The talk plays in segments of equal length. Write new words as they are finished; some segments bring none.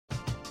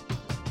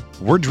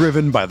We're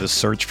driven by the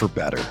search for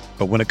better.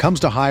 But when it comes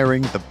to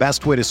hiring, the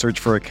best way to search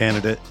for a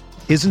candidate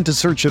isn't to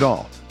search at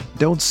all.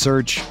 Don't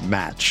search,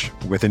 match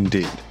with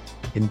Indeed.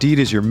 Indeed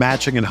is your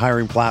matching and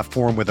hiring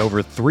platform with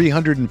over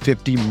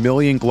 350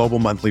 million global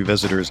monthly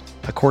visitors,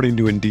 according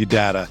to Indeed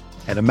data,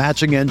 and a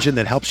matching engine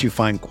that helps you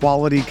find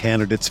quality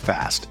candidates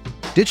fast.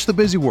 Ditch the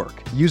busy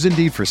work. Use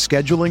Indeed for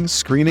scheduling,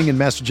 screening, and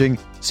messaging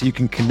so you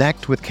can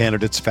connect with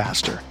candidates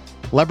faster.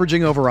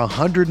 Leveraging over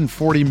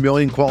 140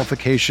 million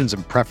qualifications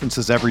and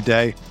preferences every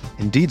day,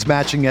 Indeed's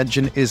matching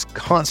engine is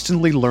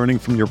constantly learning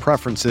from your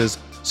preferences,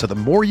 so the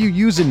more you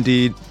use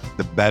Indeed,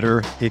 the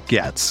better it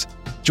gets.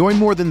 Join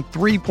more than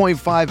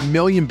 3.5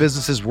 million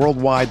businesses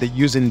worldwide that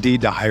use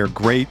Indeed to hire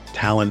great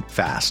talent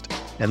fast.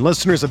 And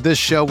listeners of this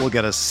show will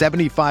get a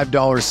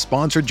 $75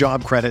 sponsored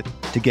job credit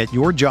to get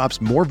your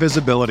jobs more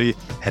visibility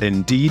at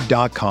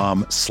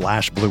Indeed.com/Blue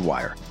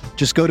Wire.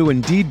 Just go to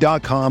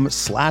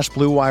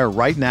Indeed.com/Blue Wire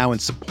right now and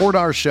support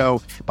our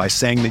show by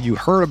saying that you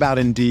heard about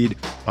Indeed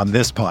on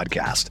this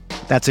podcast.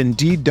 That's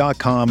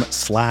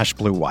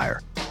Indeed.com/Blue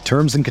Wire.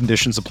 Terms and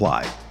conditions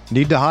apply.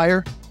 Need to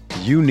hire?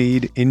 You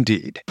need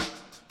Indeed.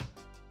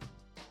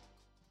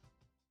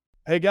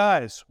 Hey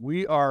guys,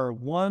 we are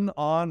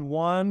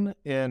one-on-one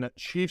in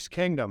Chiefs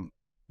Kingdom.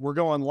 We're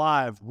going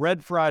live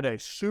Red Friday,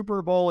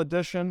 Super Bowl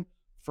edition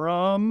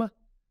from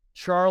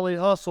Charlie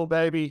Hustle,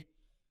 baby.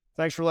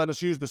 Thanks for letting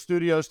us use the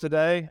studios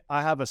today.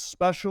 I have a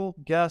special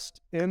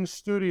guest in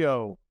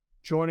studio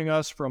joining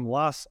us from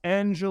Los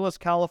Angeles,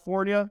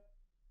 California.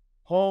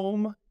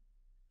 Home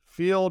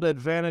field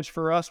advantage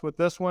for us with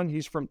this one.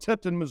 He's from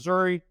Tipton,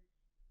 Missouri.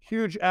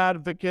 Huge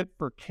advocate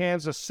for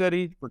Kansas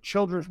City, for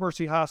Children's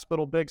Mercy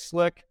Hospital, Big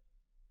Slick.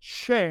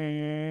 Champ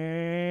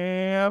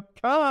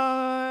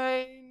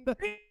Kind.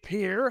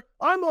 Here,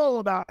 I'm all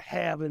about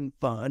having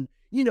fun.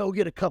 You know,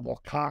 get a couple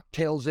of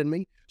cocktails in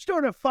me,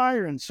 start a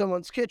fire in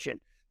someone's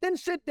kitchen, then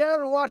sit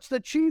down and watch the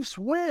Chiefs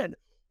win.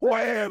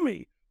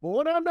 Whammy! But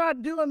when I'm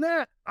not doing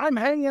that, I'm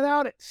hanging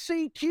out at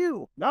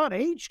CQ, not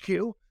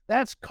HQ.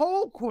 That's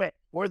Colquitt,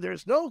 where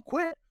there's no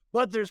quit,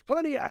 but there's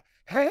plenty of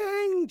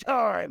hang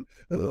time.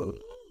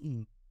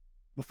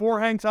 Before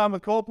hang time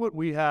with Colquitt,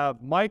 we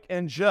have Mike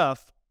and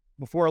Jeff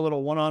before a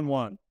little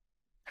one-on-one.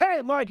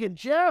 Hey, Mike and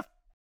Jeff.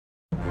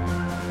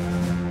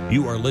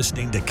 You are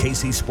listening to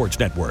KC Sports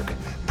Network,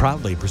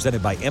 proudly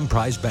presented by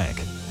Emprise Bank.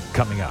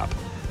 Coming up,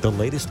 the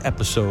latest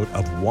episode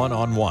of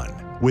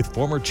One-on-One with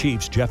former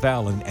Chiefs Jeff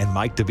Allen and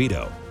Mike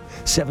DeVito.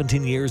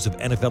 17 years of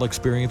NFL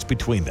experience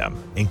between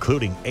them,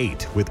 including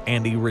 8 with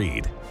Andy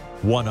Reid.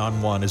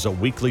 One-on-One is a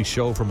weekly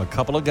show from a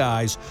couple of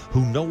guys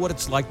who know what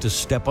it's like to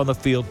step on the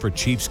field for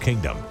Chiefs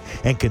Kingdom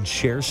and can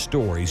share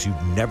stories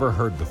you've never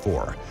heard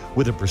before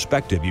with a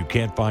perspective you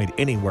can't find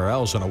anywhere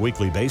else on a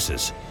weekly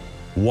basis.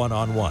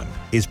 One-on-One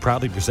is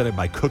proudly presented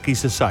by Cookie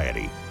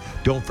Society.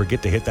 Don't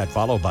forget to hit that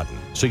follow button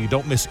so you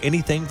don't miss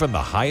anything from the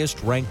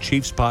highest-ranked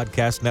Chiefs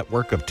podcast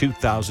network of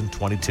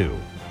 2022.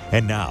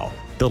 And now,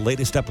 the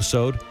latest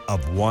episode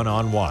of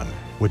One-on-One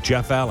with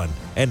Jeff Allen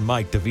and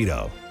Mike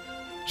DeVito.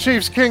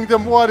 Chiefs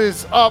Kingdom, what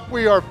is up?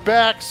 We are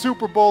back,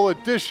 Super Bowl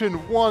edition,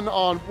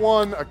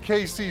 One-on-One, a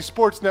KC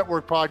Sports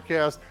Network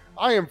podcast.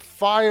 I am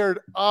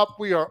fired up.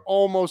 We are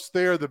almost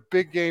there. The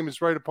big game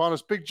is right upon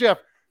us. Big Jeff,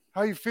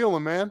 how you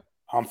feeling, man?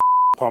 I'm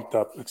pumped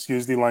up.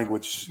 Excuse the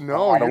language.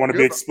 No, I don't want to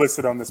be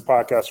explicit on this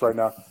podcast right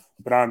now,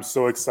 but I'm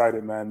so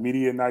excited, man.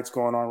 Media night's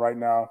going on right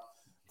now.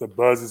 The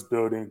buzz is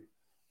building.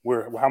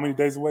 We're how many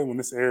days away? When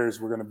this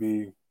airs, we're going to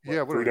be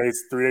 3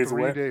 days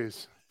away.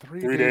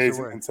 3 days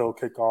away until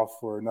kickoff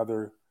for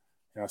another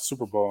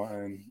Super Bowl,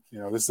 and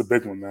this is a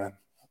big one, man.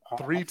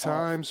 3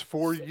 times,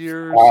 4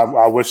 years.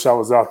 I wish I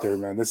was out there,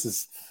 man. This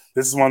is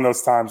one of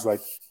those times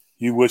like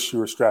you wish you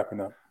were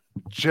strapping up.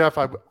 Jeff,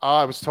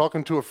 I was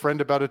talking to a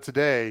friend about it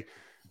today,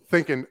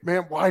 thinking,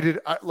 man, why did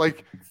I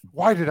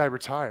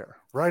retire?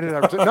 Not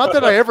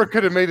that I ever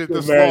could have made it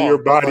this long. Your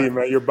body.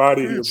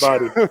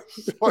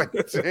 Like,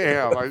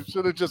 damn, I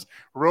should have just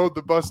rode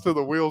the bus till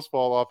the wheels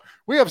fall off.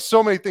 We have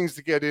so many things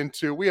to get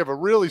into. We have a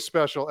really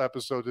special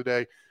episode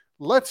today.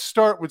 Let's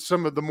start with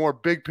some of the more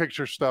big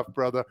picture stuff,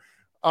 brother.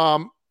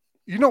 One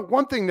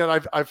thing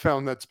that I've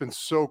found that's been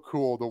so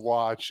cool to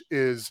watch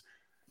is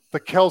the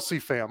Kelce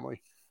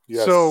family.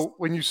 Yes. So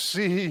when you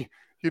see,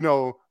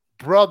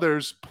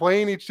 brothers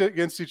playing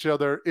against each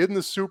other in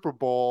the Super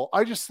Bowl,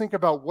 I just think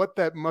about what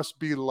that must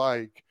be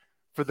like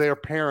for their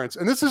parents.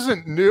 And this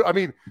isn't new. I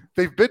mean,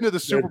 they've been to the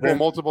Super Bowl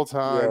multiple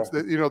times.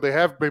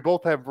 Yeah. They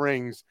both have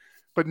rings,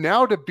 but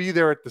now to be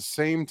there at the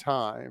same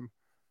time,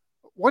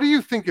 what do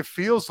you think it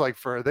feels like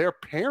for their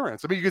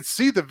parents? I mean, you could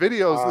see the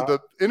videos of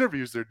the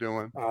interviews they're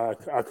doing.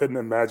 I couldn't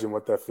imagine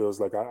what that feels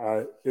like.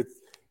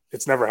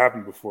 It's never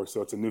happened before,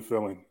 so it's a new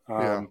feeling.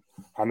 I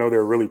know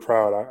they're really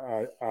proud.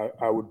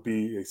 I would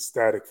be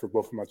ecstatic for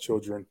both of my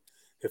children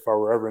if I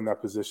were ever in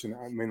that position.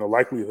 I mean, the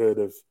likelihood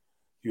of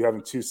you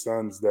having 2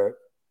 sons that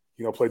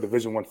play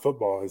Division I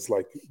football is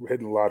like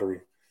hitting the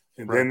lottery,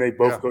 and then they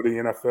both go to the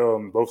NFL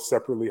and both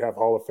separately have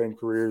Hall of Fame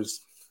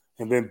careers,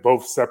 and then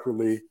both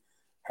separately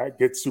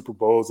get Super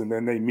Bowls, and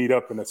then they meet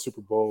up in a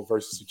Super Bowl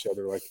versus each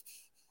other. Like,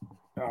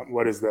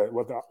 what is that?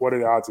 What are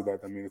the odds of that?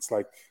 I mean, it's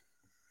like,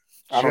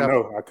 I don't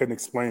know. I couldn't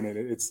explain it.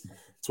 It's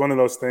one of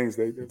those things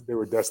they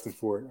were destined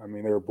for it. I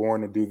mean, they were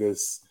born to do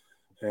this,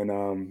 and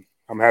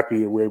I'm happy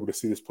that we're able to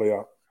see this play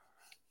out.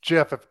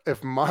 Jeff,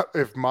 if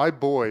my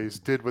boys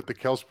did what the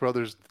Kels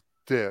brothers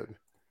did,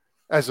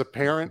 as a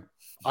parent,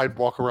 I'd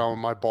walk around with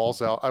my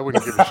balls out. I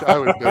wouldn't give a shit.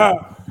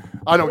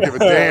 I don't give a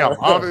damn.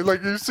 I mean,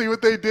 like, you see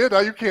what they did?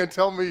 You can't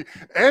tell me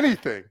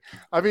anything.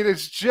 I mean,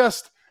 it's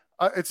just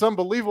it's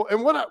unbelievable.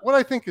 And what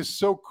I think is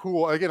so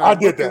cool. Again, I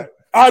did that.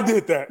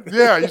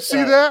 Yeah, you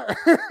see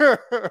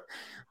that?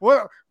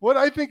 What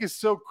I think is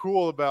so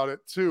cool about it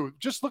too,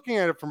 just looking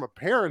at it from a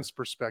parent's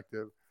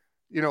perspective,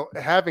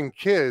 having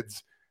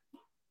kids,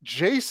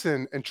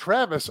 Jason and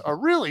Travis are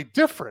really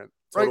different,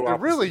 right? They're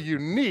really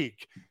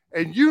unique.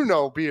 And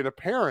being a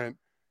parent,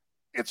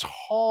 it's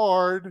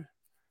hard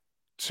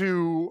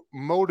to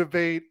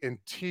motivate and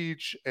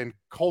teach and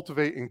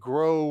cultivate and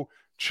grow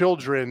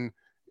children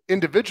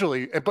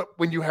individually. But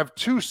when you have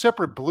two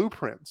separate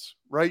blueprints,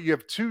 right? You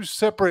have two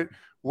separate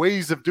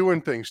ways of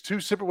doing things, two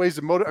separate ways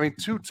of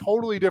two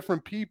totally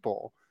different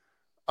people.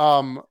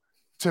 To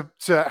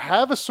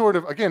have a sort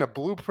of, again, a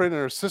blueprint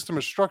or a system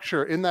of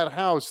structure in that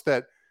house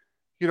that,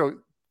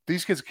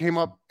 these kids came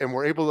up and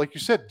were able, like you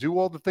said, do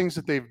all the things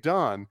that they've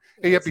done,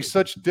 and yet be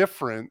such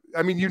different.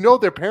 I mean, their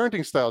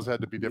parenting styles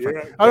had to be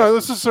different. Yeah, I don't know.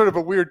 This is sort of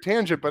a weird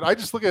tangent, but I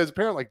just look at it as a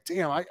parent like,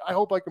 damn, I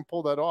hope I can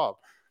pull that off.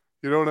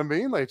 You know what I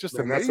mean? Like, just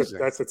amazing.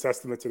 That's a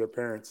testament to their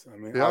parents. I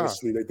mean,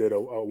 obviously they did a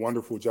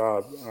wonderful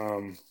job.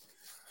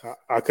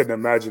 I couldn't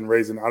imagine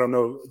raising, I don't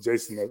know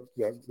Jason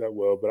that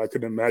well, but I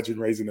couldn't imagine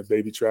raising a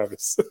baby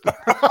Travis.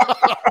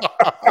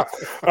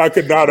 I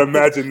could not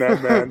imagine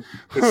that, man.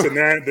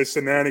 The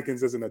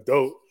shenanigans as an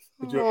adult.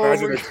 Could you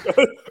imagine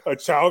a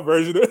child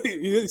version of,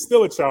 he's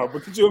still a child,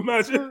 but could you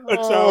imagine a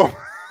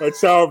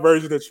child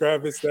version of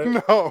Travis?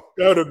 That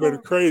would have been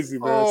crazy,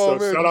 man.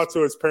 Man. Shout out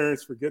to his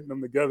parents for getting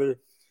them together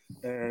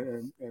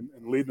and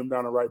leading them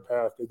down the right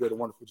path. They did a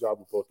wonderful job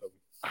with both of them.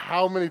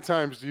 How many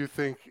times do you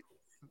think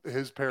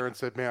his parents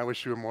said, man, I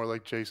wish you were more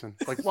like Jason?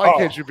 Like, why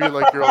can't you be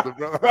like your older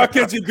brother? Why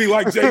can't you be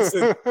like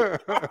Jason?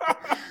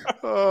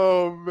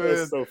 Oh, man.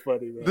 That's so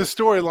funny, man. The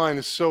storyline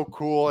is so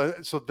cool.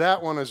 So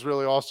that one is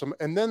really awesome.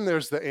 And then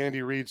there's the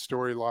Andy Reid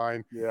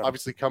storyline,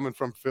 obviously coming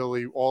from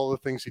Philly, all the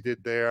things he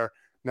did there,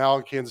 now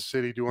in Kansas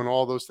City, doing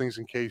all those things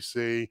in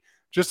KC.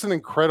 Just an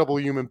incredible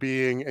human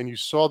being. And you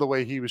saw the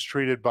way he was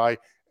treated by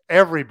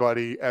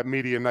everybody at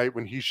media night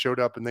when he showed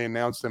up and they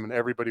announced him and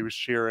everybody was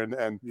cheering.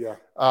 And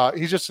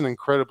he's just an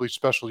incredibly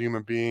special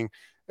human being.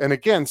 And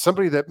again,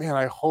 somebody that, man,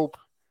 I hope,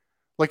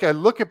 like, I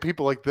look at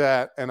people like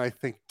that and I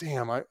think,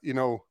 damn, I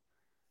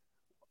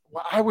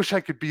wish I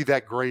could be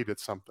that great at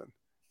something.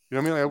 You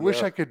know what I mean? Like, I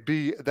wish I could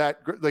be that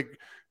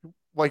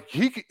like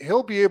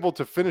he'll be able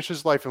to finish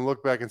his life and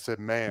look back and say,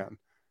 man,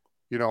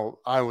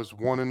 I was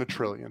one in a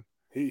trillion.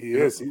 He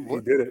did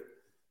it.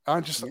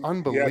 Just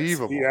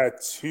unbelievable. He had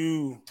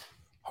 2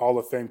 Hall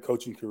of Fame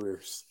coaching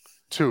careers.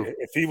 2.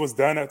 If he was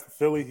done at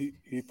Philly,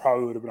 he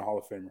probably would have been a Hall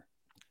of Famer.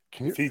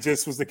 If he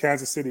just was the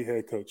Kansas City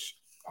head coach,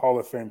 Hall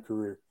of Fame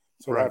career.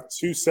 So to have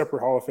 2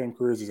 separate Hall of Fame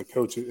careers as a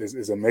coach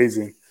is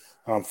amazing.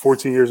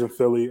 14 years in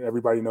Philly,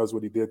 everybody knows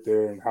what he did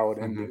there and how it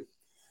ended. Mm-hmm.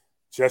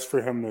 Just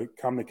for him to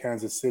come to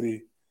Kansas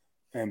City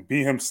and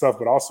be himself,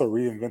 but also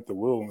reinvent the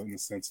wheel in a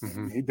sense.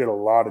 Mm-hmm. He did a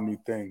lot of new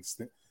things.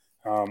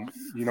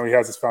 He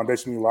has his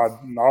foundation, a lot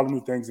of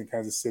new things in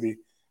Kansas City.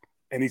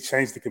 And he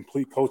changed the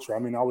complete culture. I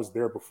mean, I was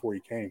there before he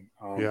came.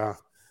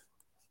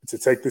 To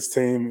take this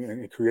team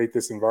and create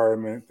this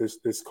environment,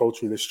 this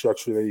culture, this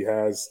structure that he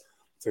has,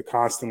 to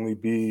constantly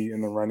be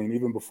in the running.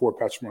 Even before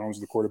Patrick Mahomes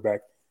was the quarterback,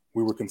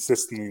 we were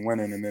consistently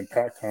winning. And then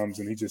Pat comes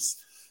and he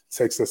just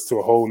takes us to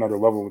a whole nother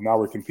level. Now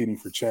we're competing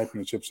for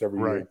championships every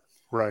year.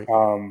 Right.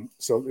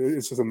 So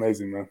it's just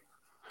amazing, man.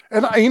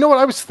 And you know what?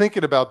 I was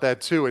thinking about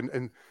that too.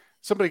 And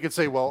somebody could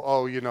say, well,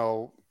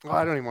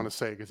 I don't even want to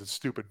say it because it's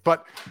stupid.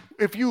 But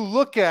if you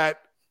look at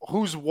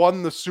who's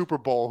won the Super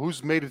Bowl,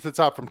 who's made it to the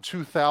top from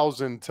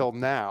 2000 till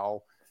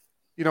now,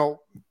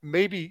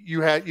 maybe you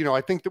had,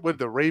 I think that with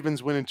the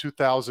Ravens win in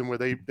 2000 where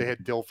they had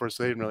Dilfer,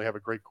 so they didn't really have a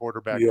great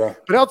quarterback. Yeah.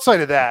 But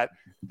outside of that,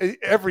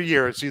 every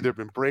year it's either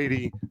been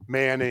Brady,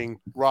 Manning,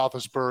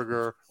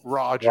 Roethlisberger,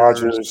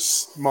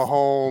 Rodgers,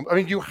 Mahomes. I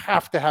mean, you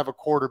have to have a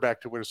quarterback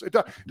to win. It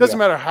doesn't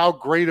matter how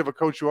great of a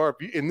coach you are.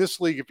 In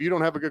this league, if you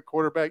don't have a good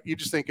quarterback, you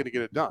just ain't going to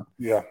get it done.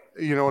 Yeah.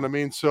 You know what I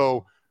mean?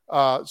 So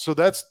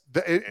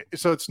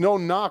it's no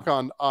knock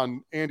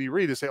on Andy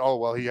Reid to say, oh,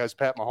 well, he has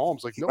Pat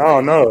Mahomes. Like,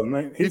 no,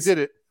 man.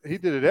 He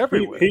did it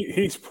everywhere.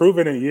 He's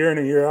proven it year in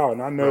and year out.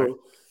 And I know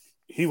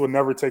he will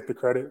never take the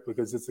credit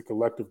because it's a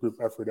collective group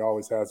effort. It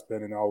always has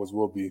been and always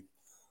will be.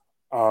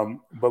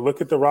 But look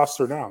at the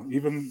roster now.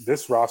 Even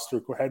this roster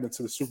heading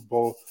into the Super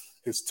Bowl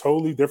is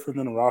totally different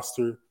than the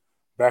roster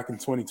back in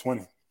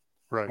 2020.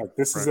 Right. Like,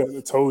 this is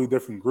a totally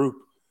different group.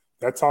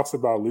 That talks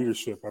about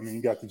leadership. I mean,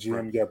 you got the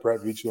GM, you got Brett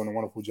Veach doing a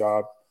wonderful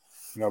job,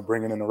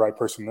 bringing in the right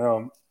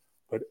personnel.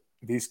 But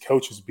these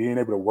coaches being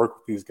able to work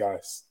with these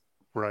guys.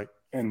 Right.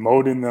 And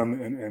molding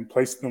them and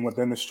placing them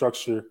within the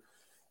structure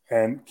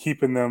and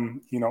keeping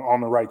them,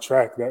 on the right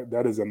track.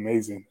 That is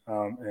amazing.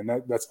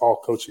 And that's all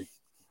coaching.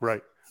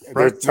 Right.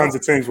 There's tons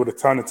of teams with a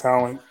ton of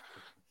talent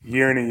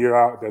year in and year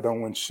out that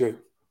don't win shit.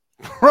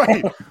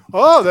 Right.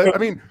 Well,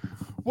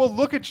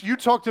 look at you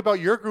talked about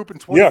your group in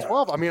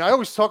 2012. Yeah. I mean, I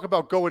always talk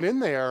about going in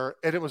there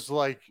and it was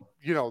like,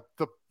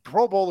 the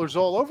Pro Bowlers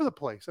all over the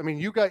place. I mean,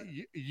 you had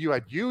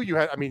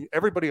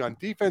everybody on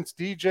defense,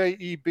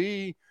 DJ,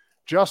 EB,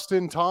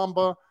 Justin,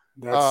 Tamba.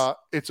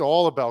 It's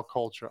all about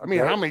culture. I mean,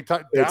 how many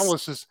times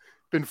Dallas has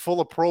been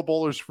full of Pro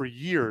Bowlers for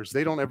years?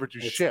 They don't ever do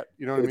shit.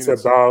 You know what I mean?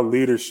 It's about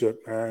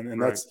leadership, man.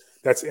 And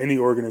that's any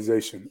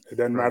organization. It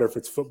doesn't matter if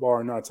it's football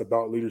or not. It's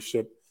about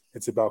leadership.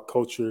 It's about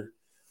culture.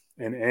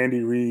 And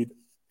Andy Reid,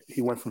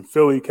 he went from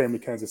Philly, came to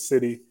Kansas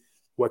City.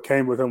 What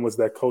came with him was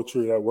that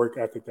culture, that work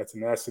ethic, that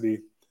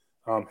tenacity.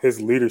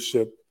 His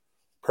leadership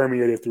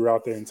permeated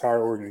throughout the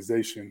entire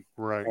organization.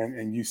 Right.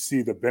 And you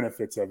see the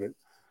benefits of it.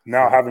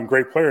 Now, having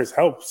great players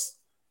helps.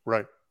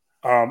 Right.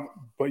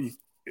 But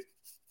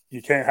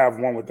you can't have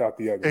one without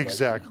the other.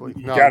 Exactly.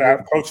 You got to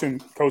have coaching.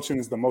 Coaching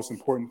is the most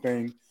important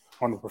thing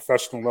on the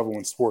professional level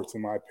in sports,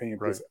 in my opinion,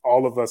 because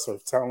all of us are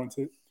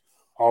talented.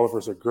 All of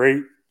us are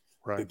great.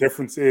 Right. The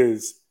difference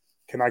is,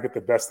 can I get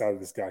the best out of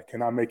this guy?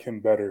 Can I make him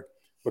better?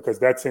 Because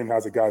that team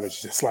has a guy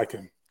that's just like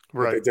him.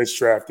 Right. That they just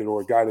drafted,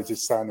 or a guy that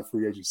just signed a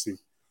free agency.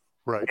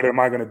 Right. What am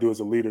I going to do as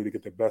a leader to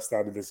get the best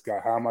out of this guy?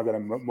 How am I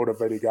going to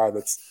motivate a guy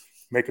that's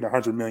making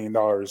 $100 million,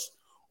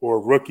 or a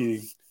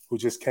rookie who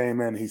just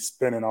came in, he's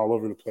spinning all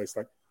over the place?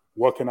 Like,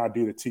 what can I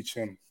do to teach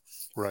him?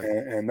 Right.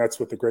 And that's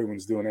what the great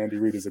ones do, and Andy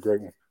Reid is a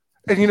great one.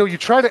 And, you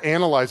try to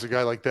analyze a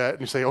guy like that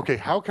and you say, okay,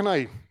 how can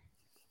I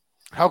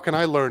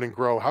learn and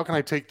grow? How can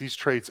I take these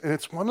traits? And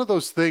it's one of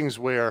those things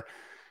where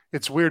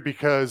it's weird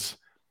because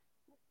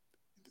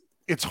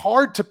it's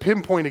hard to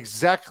pinpoint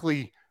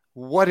exactly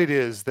what it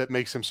is that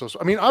makes him so.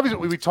 I mean,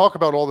 obviously we talk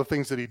about all the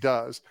things that he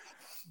does,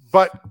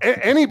 but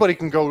anybody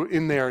can go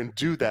in there and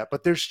do that.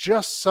 But there's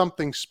just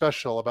something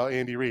special about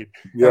Andy Reid.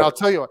 Yeah. And I'll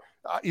tell you,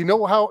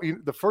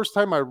 the first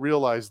time I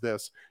realized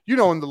this, in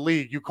the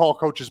league, you call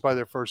coaches by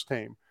their first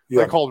name.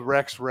 Yeah. They called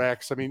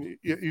Rex. I mean,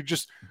 you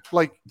just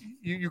like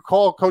you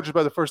call coaches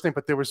by the first name.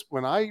 But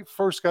when I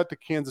first got to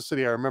Kansas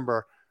City, I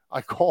remember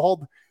I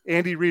called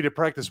Andy Reid at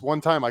practice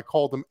one time. I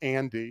called him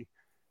Andy,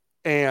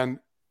 and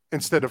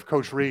instead of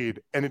Coach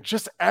Reid, and it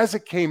just as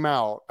it came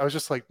out, I was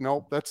just like,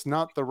 nope, that's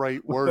not the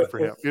right word for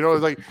him.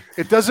 Like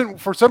it doesn't.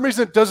 For some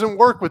reason, it doesn't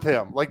work with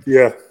him. Like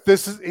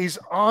he's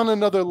on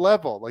another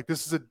level. Like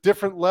this is a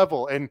different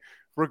level, and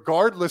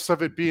regardless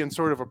of it being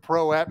sort of a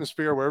pro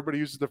atmosphere where everybody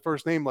uses their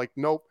first name, like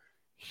nope.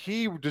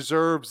 He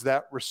deserves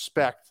that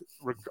respect,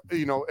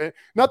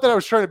 not that I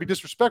was trying to be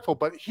disrespectful,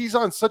 but he's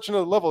on such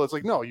another level. It's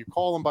like, no, you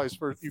call him by his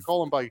first, you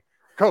call him by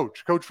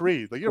Coach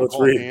Reid. Like you don't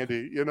call him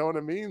Andy, you know what I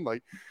mean?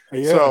 Like,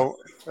 so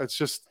it's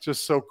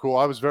just so cool.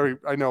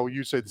 I know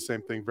you say the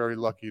same thing, very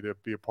lucky to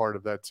be a part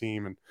of that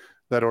team and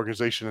that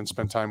organization and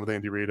spend time with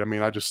Andy Reid. I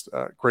mean, I just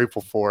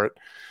grateful for it.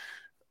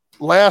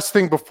 Last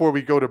thing before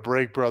we go to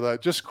break, brother,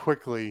 just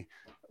quickly,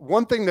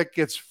 one thing that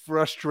gets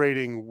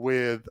frustrating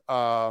with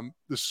the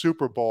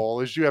Super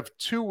Bowl is you have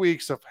 2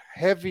 weeks of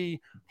heavy,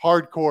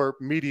 hardcore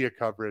media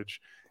coverage.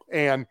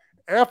 And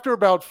after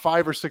about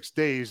 5 or 6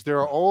 days, there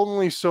are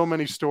only so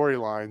many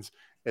storylines.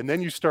 And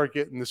then you start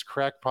getting this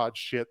crackpot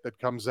shit that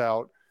comes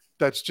out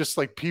that's just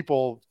like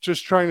people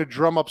just trying to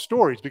drum up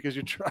stories because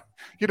you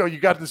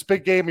got this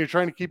big game and you're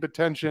trying to keep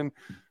attention.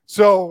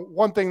 So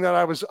one thing that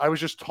I was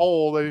just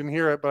told, I didn't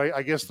hear it, but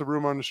I guess the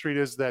rumor on the street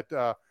is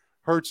that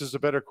Hurts is a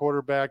better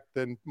quarterback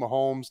than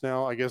Mahomes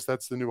now. I guess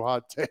that's the new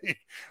hot take.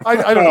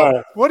 I don't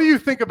know. What do you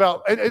think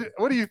about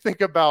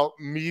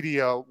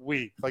media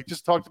week? Like,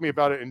 just talk to me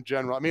about it in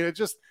general. I mean, it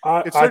starts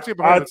to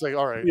get it's like,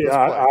 all right.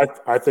 Yeah,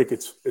 I think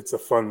it's a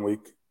fun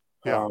week.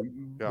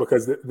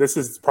 Because this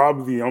is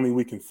probably the only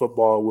week in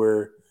football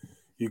where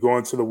you go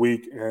into the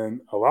week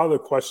and a lot of the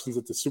questions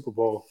at the Super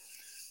Bowl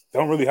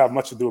don't really have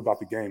much to do about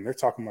the game. They're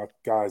talking about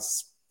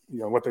guys,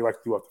 what they like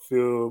to do off the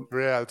field.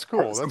 Yeah, that's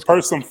cool.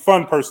 Some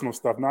fun personal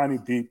stuff, not any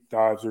deep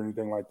dives or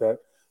anything like that.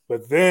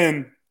 But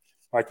then,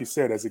 like you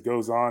said, as it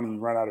goes on and you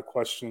run out of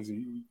questions,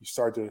 you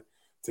start to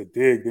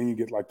dig, then you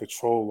get like the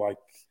troll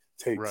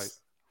takes.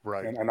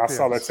 Right. And I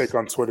saw that take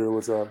on Twitter. It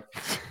was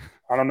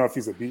I don't know if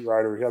he's a beat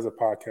writer. He has a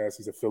podcast.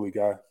 He's a Philly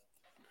guy.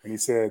 And he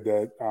said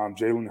that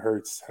Jalen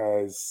Hurts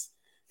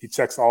he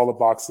checks all the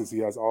boxes. He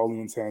has all the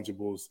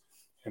intangibles.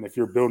 And if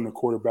you're building a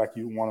quarterback,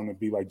 you want him to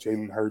be like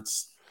Jalen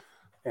Hurts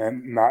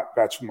and not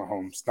Patrick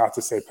Mahomes. Not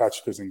to say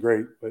Patrick isn't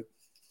great, but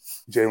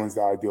Jalen's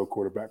the ideal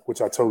quarterback,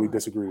 which I totally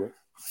disagree with.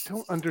 I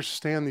don't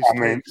understand these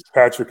things. I mean,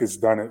 Patrick has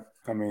done it.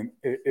 I mean,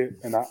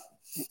 and I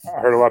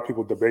heard a lot of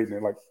people debating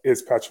it. Like,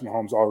 is Patrick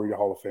Mahomes already a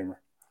Hall of Famer?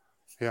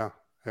 Yeah.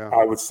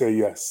 I would say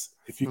yes.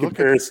 If you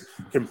compare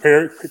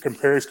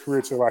his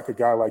career to like a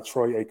guy like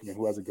Troy Aikman,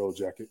 who has a gold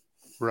jacket,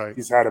 right?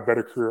 He's had a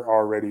better career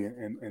already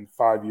in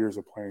 5 years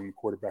of playing the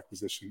quarterback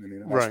position in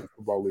the National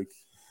Football League.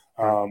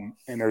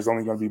 And there's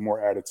only going to be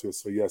more added to it.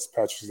 So yes,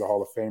 Patrick is a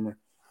Hall of Famer.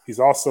 He's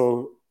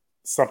also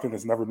something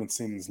that's never been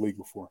seen in this league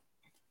before.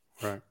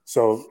 Right.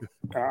 So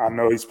I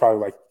know he's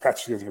probably like,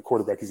 Patrick isn't a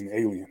quarterback; he's an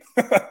alien.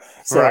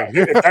 So right.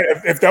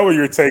 if that were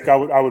your take, I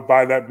would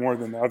buy that more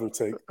than the other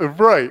take.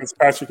 Right. Because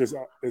Patrick is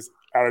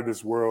out of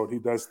this world. He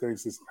does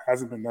things that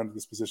hasn't been done in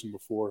this position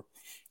before,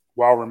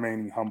 while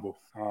remaining humble.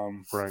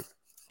 Right.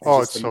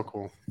 It's so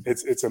cool.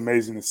 It's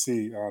amazing to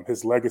see.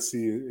 His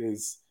legacy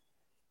is.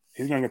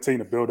 He's going to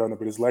continue to build on it,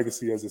 but his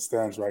legacy as it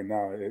stands right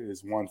now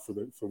is one for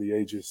the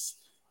ages.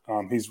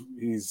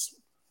 He's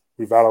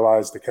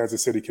revitalized the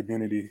Kansas City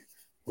community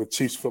with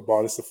Chiefs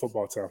football. This is a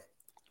football town.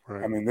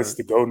 Right, I mean, this is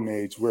the golden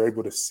age. We're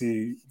able to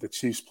see the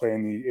Chiefs play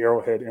in the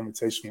Arrowhead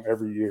Invitational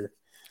every year.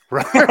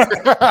 Right.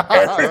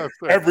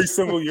 every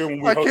single year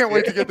when we I can't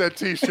wait to get that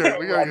T-shirt.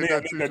 We gotta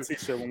get that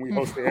T-shirt when we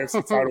host the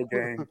AFC title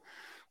game,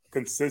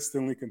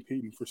 consistently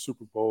competing for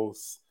Super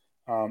Bowls.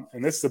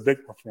 And this is a big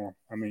one for him.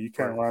 I mean, you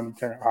can't run, you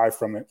can't hide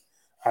from it.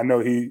 I know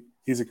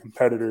he's a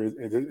competitor.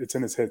 It's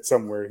in his head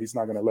somewhere. He's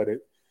not going to let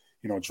it,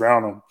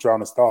 drown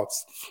his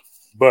thoughts.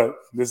 But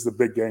this is a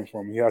big game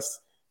for him. He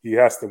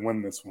has to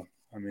win this one.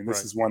 I mean,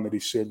 this is one that he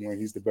should win.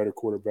 He's the better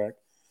quarterback.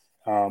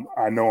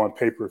 I know on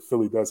paper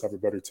Philly does have a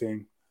better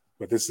team,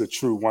 but this is a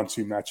true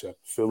 1-2 matchup.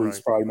 Philly's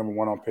probably number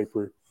one on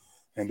paper,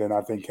 and then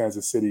I think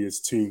Kansas City is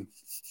 2.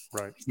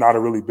 Right. It's not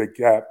a really big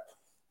gap.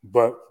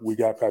 But we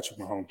got Patrick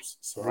Mahomes.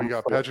 So we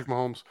got Patrick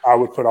Mahomes. I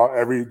would put out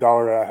every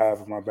dollar that I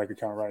have in my bank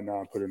account right now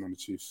and put it on the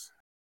Chiefs.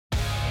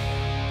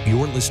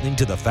 You're listening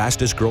to the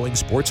fastest growing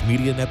sports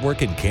media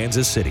network in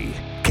Kansas City,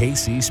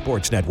 KC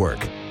Sports Network.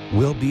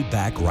 We'll be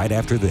back right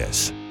after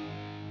this.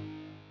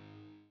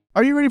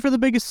 Are you ready for the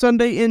biggest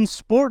Sunday in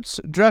sports?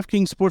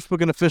 DraftKings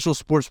Sportsbook, an official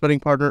sports betting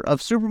partner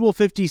of Super Bowl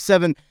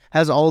 57,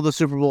 has all the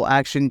Super Bowl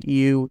action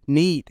you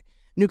need.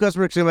 New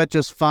customers can bet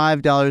just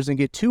 $5 and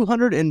get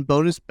 $200 in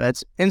bonus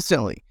bets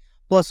instantly.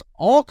 Plus,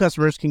 all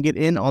customers can get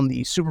in on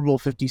the Super Bowl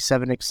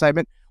 57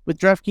 excitement with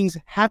DraftKings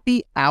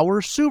Happy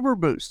Hour Super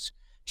Boosts.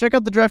 Check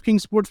out the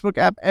DraftKings Sportsbook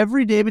app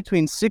every day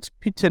between 6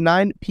 to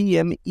 9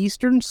 p.m.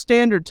 Eastern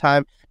Standard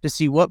Time to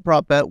see what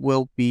prop bet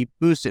will be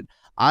boosted.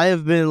 I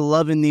have been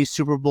loving these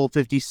Super Bowl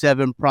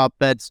 57 prop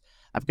bets.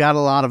 I've got a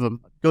lot of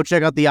them. Go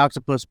check out the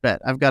Octopus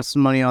bet. I've got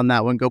some money on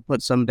that one. Go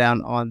put some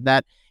down on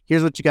that.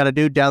 Here's what you got to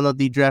do. Download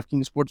the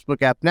DraftKings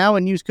Sportsbook app now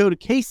and use code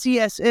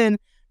KCSN.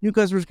 New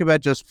customers can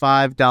bet just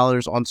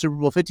 $5 on Super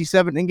Bowl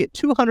 57 and get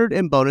 $200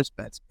 in bonus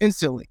bets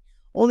instantly.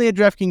 Only at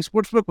DraftKings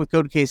Sportsbook with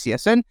code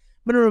KCSN.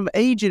 Minimum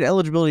age and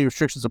eligibility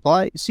restrictions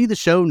apply. See the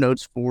show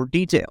notes for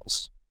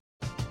details.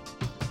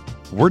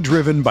 We're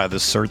driven by the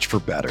search for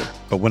better.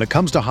 But when it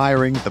comes to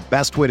hiring, the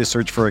best way to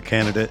search for a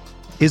candidate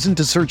isn't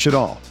to search at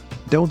all.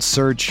 Don't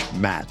search,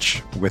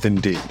 match with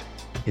Indeed.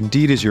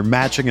 Indeed is your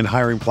matching and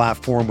hiring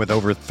platform with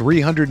over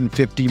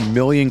 350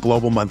 million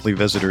global monthly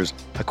visitors,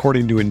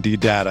 according to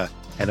Indeed data,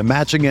 and a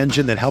matching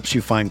engine that helps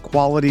you find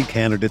quality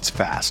candidates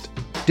fast.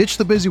 Ditch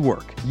the busy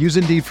work. Use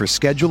Indeed for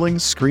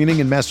scheduling, screening,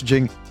 and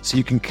messaging so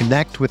you can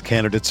connect with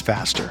candidates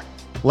faster.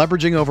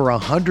 Leveraging over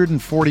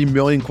 140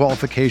 million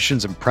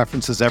qualifications and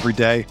preferences every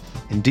day,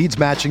 Indeed's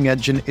matching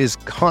engine is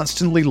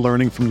constantly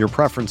learning from your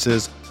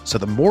preferences, so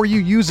the more you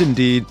use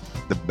Indeed,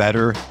 the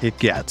better it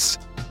gets.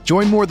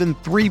 Join more than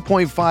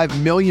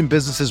 3.5 million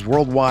businesses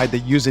worldwide that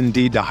use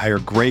Indeed to hire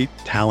great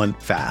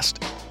talent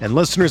fast. And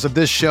listeners of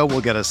this show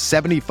will get a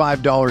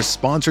 $75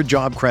 sponsored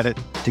job credit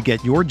to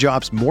get your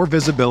jobs more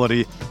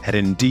visibility at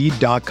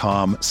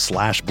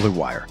Indeed.com/Blue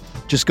Wire.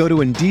 Just go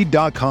to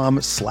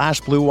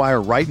Indeed.com/Blue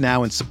Wire right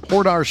now and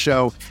support our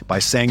show by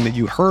saying that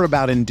you heard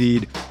about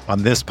Indeed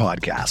on this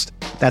podcast.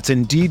 That's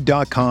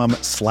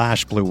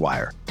Indeed.com/Blue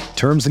Wire.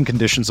 Terms and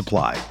conditions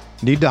apply.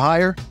 Need to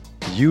hire?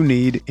 You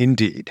need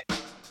Indeed.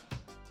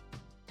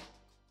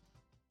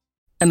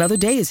 Another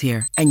day is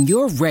here, and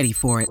you're ready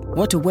for it.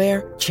 What to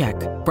wear? Check.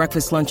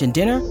 Breakfast, lunch, and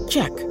dinner?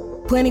 Check.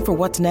 Planning for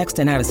what's next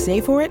and how to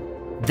save for it?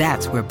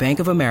 That's where Bank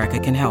of America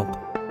can help.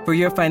 For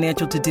your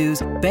financial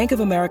to-dos, Bank of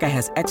America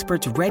has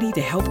experts ready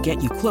to help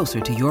get you closer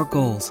to your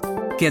goals.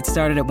 Get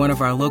started at one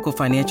of our local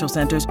financial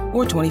centers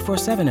or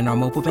 24/7 in our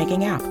mobile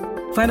banking app.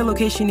 Find a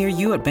location near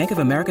you at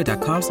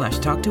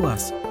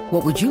bankofamerica.com/talktous.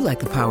 What would you like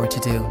the power to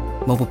do?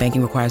 Mobile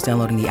banking requires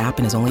downloading the app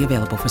and is only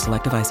available for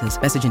select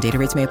devices. Message and data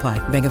rates may apply.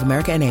 Bank of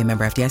America NA,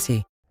 member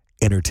FDIC.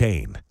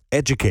 Entertain,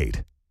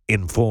 educate,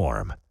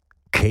 inform.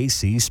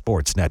 KC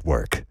Sports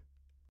Network.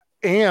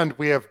 And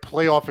we have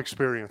playoff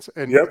experience.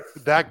 And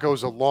that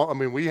goes along. I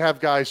mean, we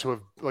have guys who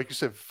have, like you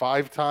said,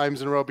 5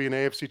 times in a row be an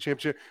AFC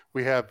championship.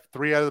 We have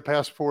 3 out of the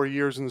past 4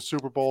 years in the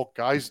Super Bowl.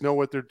 Guys know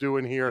what they're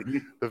doing here. Mm-hmm.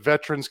 The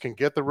veterans can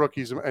get the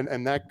rookies,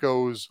 and that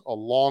goes a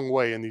long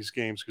way in these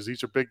games because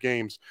these are big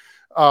games.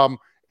 And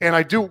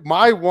I do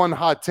my one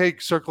hot take,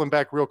 circling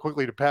back real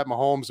quickly to Pat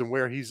Mahomes and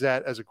where he's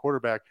at as a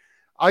quarterback.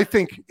 I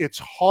think it's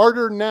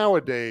harder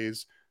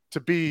nowadays to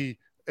be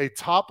a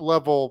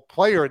top-level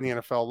player in the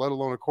NFL, let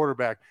alone a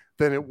quarterback,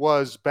 than it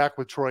was back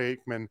with Troy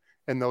Aikman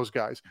and those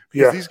guys.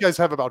 Because these guys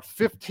have about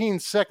 15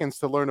 seconds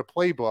to learn a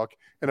playbook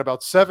and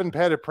about 7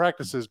 padded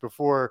practices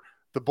before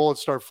the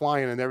bullets start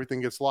flying and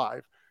everything gets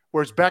live.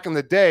 Whereas back in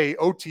the day,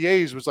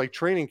 OTAs was like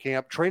training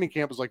camp. Training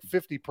camp was like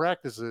 50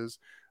 practices.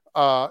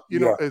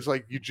 It's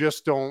like you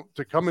just don't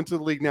to come into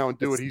the league now and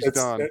do what he's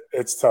done.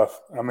 It's tough.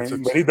 I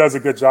mean, but he does a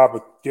good job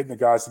of getting the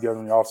guys together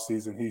in the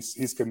offseason.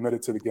 He's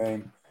committed to the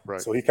game,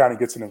 right? So he kind of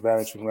gets an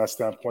advantage from that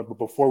standpoint. But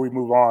before we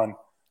move on,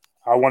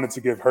 I wanted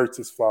to give Hurts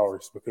his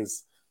flowers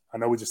because I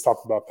know we just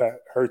talked about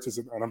Pat. Hurts is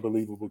an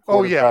unbelievable quarterback.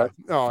 Oh yeah,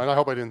 no, and I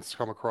hope I didn't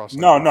come across.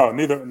 No,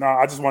 neither. No,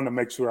 I just wanted to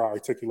make sure I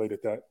articulated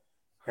that.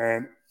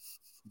 And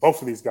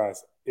both of these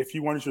guys, if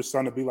you wanted your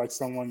son to be like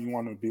someone, you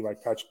want to be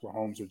like Patrick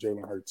Mahomes or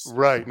Jalen Hurts.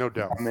 Right, no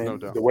doubt. I mean, no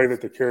doubt. The way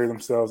that they carry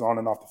themselves on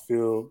and off the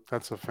field.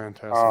 That's a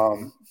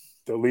fantastic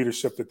the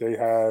leadership that they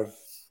have.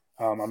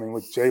 I mean,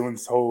 with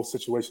Jalen's whole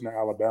situation in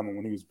Alabama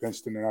when he was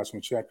benched in the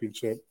national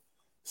championship,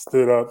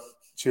 stood up,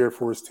 cheered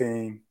for his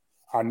team.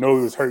 I know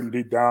he was hurting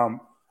deep down,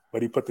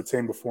 but he put the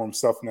team before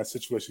himself in that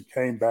situation,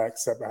 came back,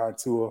 sat behind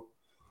Tua,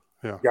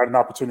 got an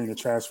opportunity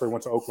to transfer,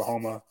 went to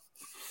Oklahoma,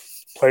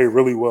 played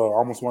really well,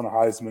 almost won a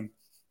Heisman,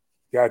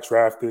 got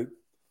drafted.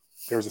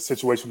 There's a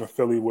situation in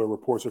Philly where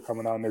reports are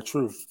coming out, and they're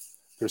true.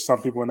 There's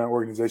some people in that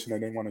organization that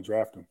didn't want to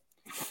draft him.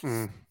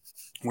 Mm.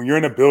 When you're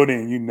in a building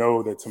and you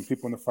know that some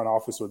people in the front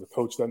office or the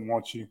coach doesn't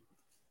want you,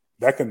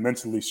 that can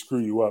mentally screw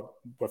you up.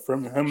 But for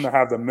him to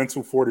have the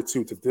mental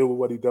fortitude to deal with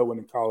what he dealt with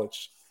in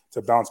college,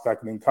 to bounce back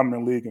and then come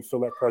in the league and feel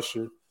that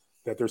pressure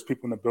that there's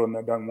people in the building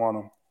that don't want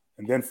him,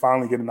 and then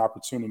finally get an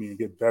opportunity and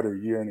get better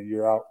year in and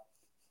year out,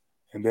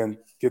 and then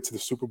get to the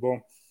Super Bowl.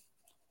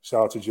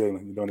 Shout out to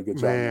Jalen. You're doing a good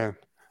job. Man,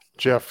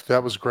 Jeff,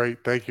 that was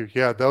great. Thank you.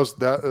 Yeah, those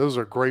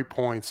are great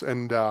points.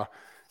 And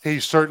he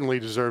certainly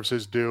deserves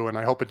his due, and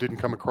I hope it didn't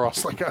come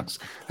across like us.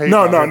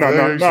 No.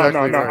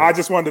 I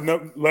just wanted to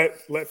know,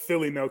 let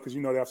Philly know, because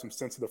you know they have some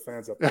sensitive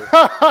fans up there.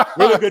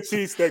 Really good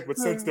cheesesteak, but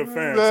sensitive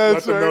fans.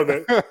 Let them know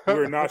that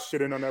we're not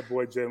shitting on that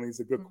boy, Jalen. He's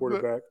a good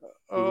quarterback.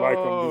 We like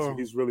him.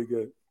 He's really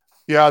good.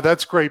 Yeah,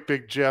 that's great,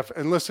 Big Jeff.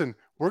 And listen,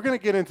 we're going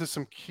to get into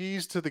some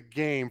keys to the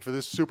game for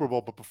this Super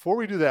Bowl. But before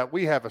we do that,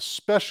 we have a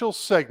special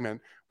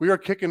segment. We are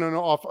kicking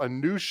off a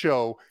new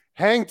show,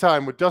 Hang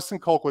Time with Dustin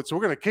Colquitt. So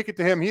we're going to kick it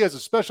to him. He has a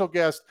special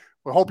guest.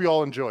 We hope you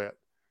all enjoy it.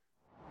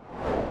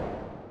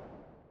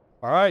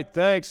 All right.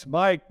 Thanks,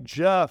 Mike,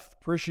 Jeff.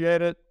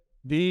 Appreciate it.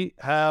 We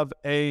have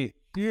a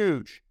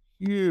huge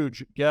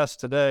guest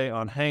today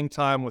on Hang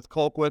Time with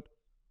Colquitt,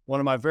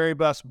 one of my very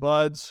best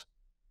buds.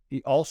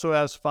 He also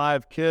has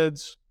 5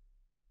 kids.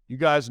 You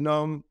guys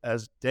know him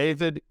as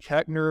David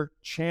Koechner,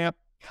 Champ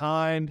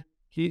Kind.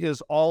 He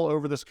is all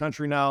over this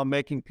country now,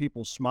 making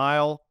people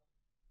smile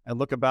and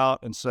look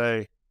about and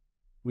say,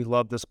 we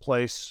love this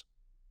place.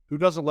 Who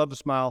doesn't love to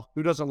smile?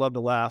 Who doesn't love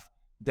to laugh?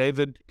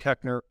 David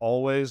Koechner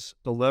always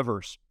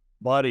delivers.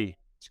 Buddy,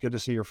 it's good to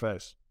see your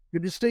face.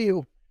 Good to see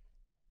you.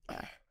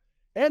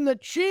 And the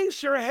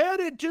Chiefs are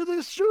headed to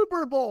the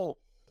Super Bowl.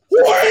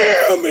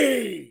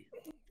 Whammy!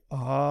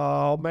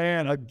 Oh,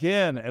 man,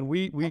 again. And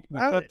we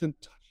kept in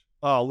touch.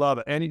 Oh, love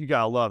it. And you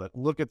got to love it.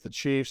 Look at the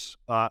Chiefs.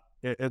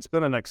 It's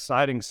been an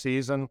exciting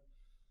season.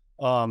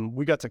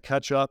 We got to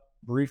catch up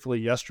briefly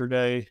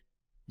yesterday.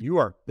 You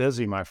are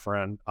busy, my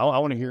friend. I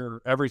want to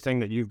hear everything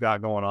that you've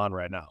got going on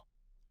right now.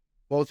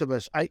 Both of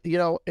us.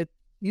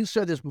 You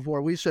said this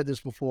before. We said this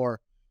before.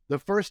 The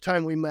first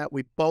time we met,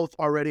 we both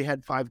already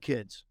had 5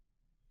 kids.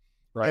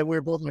 Right. And we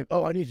were both like,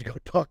 oh, I need to go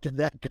talk to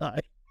that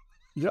guy.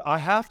 Yeah, I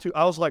have to.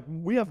 I was like,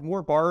 we have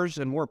more bars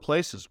and more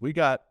places. We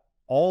got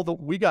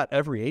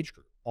every age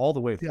group all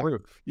the way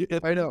through.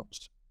 I know.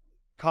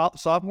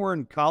 Sophomore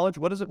in college.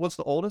 What is it? What's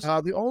the oldest?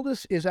 The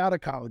oldest is out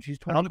of college. He's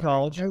 20. Out of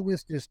college. The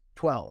youngest is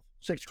 12.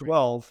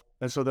 12.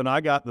 And so then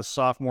I got the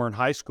sophomore in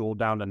high school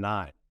down to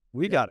 9.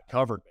 We got it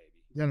covered, baby.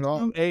 You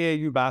know, 2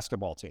 AAU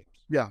basketball teams.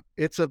 Yeah,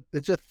 it's a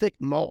thick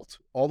malt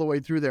all the way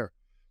through there.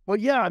 Well,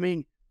 yeah, I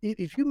mean,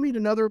 if you meet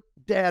another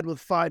dad with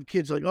 5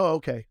 kids, like, oh,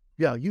 okay,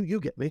 yeah, you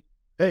get me.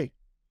 Hey,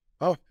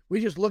 oh, we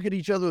just look at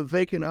each other with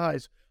vacant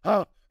eyes.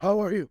 How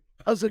are you?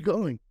 How's it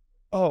going?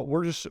 Oh,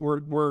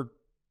 we're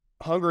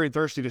hungry and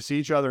thirsty to see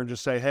each other and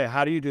just say, hey,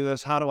 how do you do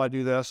this? How do I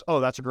do this? Oh,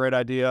 that's a great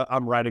idea.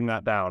 I'm writing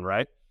that down,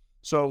 right?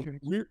 So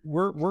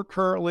we're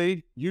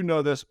currently, you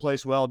know this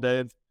place well,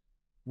 Dave.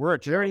 We're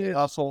at Jerry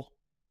Hustle,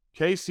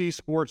 KC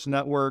Sports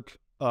Network.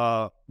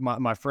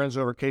 My friends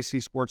over at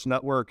KC Sports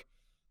Network.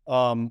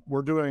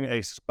 We're doing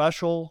a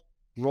special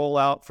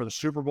rollout for the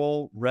Super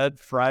Bowl Red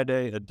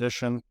Friday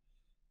edition,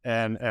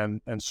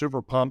 and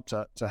super pumped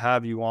to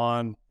have you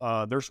on.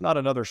 There's not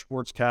another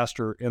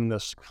sportscaster in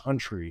this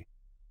country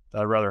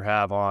that I'd rather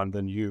have on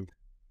than you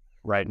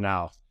right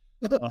now.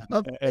 A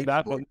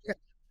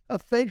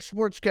fake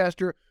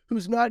sportscaster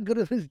who's not good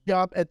at his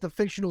job at the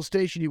fictional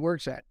station he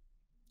works at.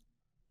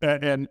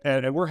 And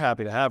we're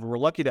happy to have you. We're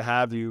lucky to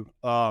have you.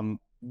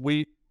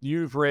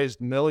 You've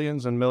raised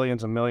millions and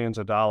millions and millions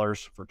of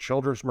dollars for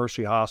Children's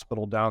Mercy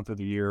Hospital down through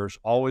the years,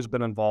 always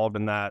been involved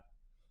in that.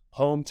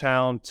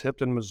 Hometown,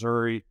 Tipton,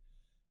 Missouri.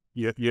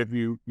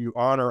 You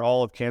honor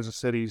all of Kansas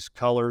City's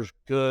colors,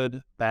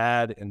 good,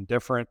 bad, and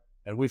different.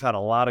 And we've had a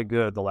lot of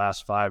good the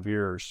last 5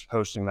 years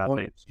hosting that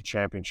AFC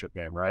championship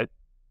game, right?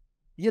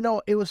 You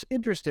know, it was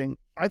interesting.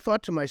 I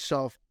thought to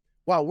myself,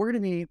 wow, we're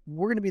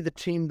gonna be the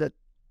team that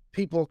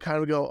people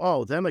kind of go,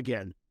 oh, them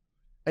again.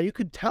 And you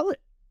could tell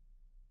it.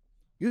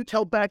 You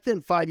tell back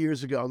then 5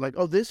 years ago, like,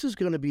 oh, this is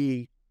going to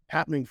be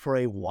happening for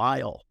a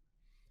while.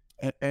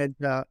 And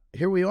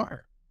here we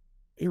are.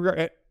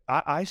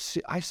 I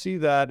see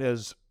that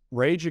as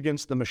Rage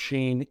Against the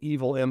Machine,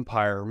 Evil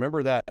Empire.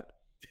 Remember that?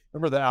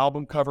 Remember the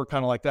album cover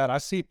kind of like that? I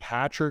see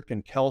Patrick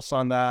and Kels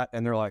on that,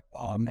 and they're like,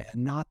 oh, man,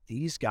 not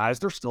these guys.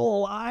 They're still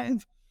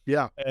alive.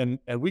 Yeah. And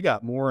we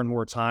got more and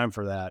more time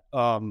for that.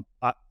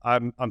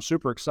 I'm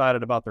super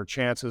excited about their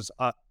chances.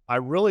 I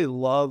really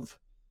love,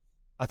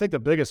 I think the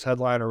biggest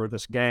headliner of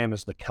this game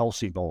is the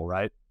Kelsey Bowl,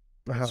 right?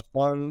 It's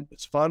fun.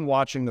 It's fun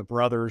watching the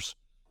brothers.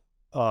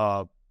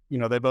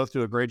 They both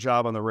do a great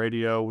job on the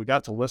radio. We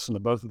got to listen to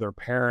both of their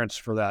parents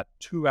for that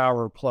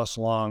 2-hour plus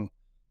long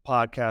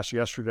podcast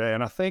yesterday.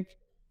 And I think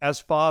as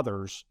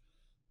fathers,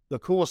 the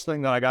coolest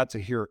thing that I got to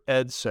hear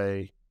Ed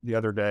say the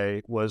other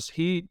day was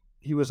he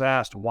was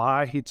asked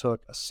why he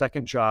took a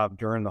second job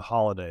during the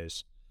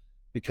holidays,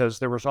 because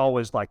there was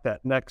always like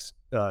that next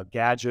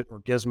gadget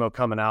or gizmo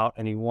coming out,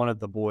 and he wanted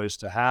the boys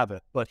to have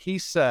it. But he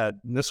said,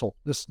 and this will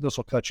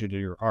cut you to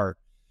your heart,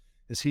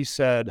 is he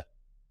said,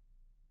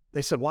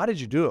 they said, why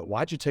did you do it?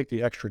 Why'd you take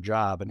the extra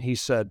job? And he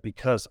said,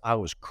 because I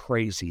was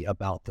crazy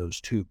about those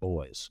two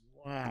boys.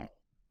 Wow.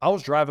 I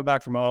was driving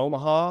back from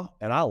Omaha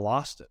and I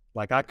lost it.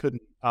 Like I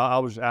couldn't, I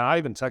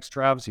even texted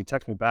Travis. He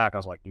texted me back. I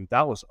was like, dude,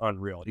 that was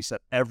unreal. He said,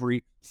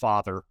 every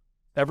father,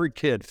 every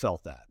kid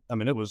felt that. I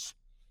mean, it was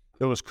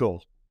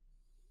cool.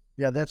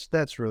 Yeah,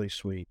 that's really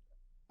sweet.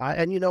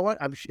 And you know what?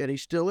 And he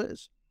still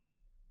is.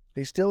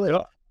 He still is.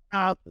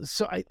 Yeah.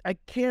 So I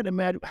can't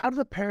imagine, how do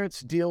the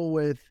parents deal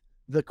with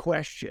the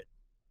question?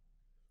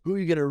 Who are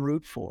you going to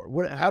root for?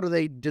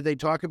 Did they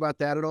talk about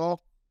that at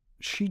all?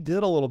 She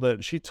did a little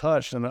bit. She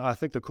touched, and I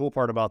think the cool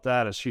part about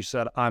that is she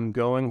said, I'm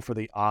going for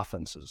the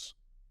offenses.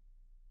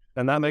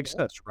 And that makes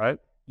sense, right?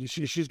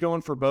 She's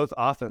going for both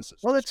offenses.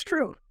 Well, that's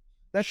true.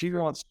 She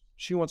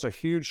wants a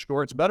huge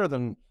score. It's better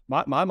than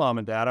my mom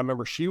and dad. I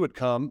remember she would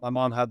come. My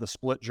mom had the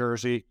split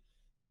jersey.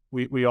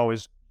 We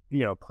always,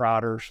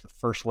 proud her, the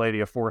first lady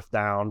of fourth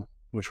down,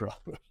 which we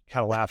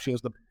kind of laugh. She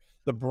has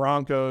the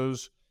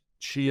Broncos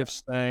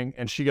Chiefs thing,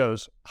 and she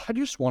goes, I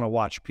just want to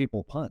watch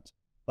people punt.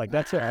 Like,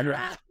 that's it.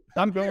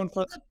 I'm going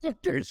for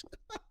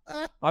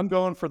I'm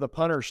going for the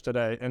punters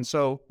today. And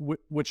so,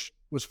 which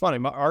was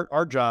funny.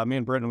 Our job, me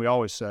and Britton, we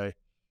always say,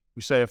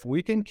 if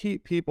we can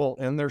keep people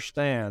in their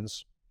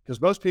stands,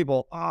 because most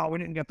people, we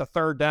didn't get the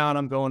third down,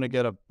 I'm going to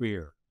get a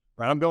beer,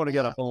 right? I'm going to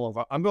get a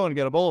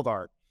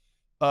Boulevard.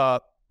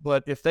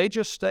 But if they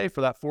just stay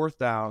for that fourth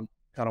down,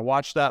 kind of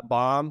watch that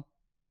bomb,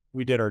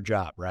 we did our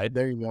job, right?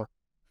 There you go.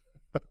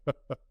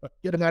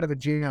 Get them out of a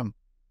jam.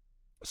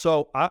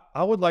 So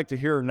I would like to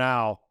hear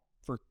now,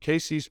 for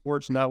KC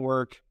Sports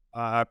Network,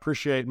 I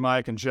appreciate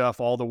Mike and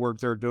Jeff, all the work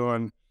they're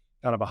doing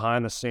kind of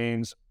behind the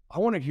scenes. I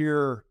want to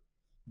hear,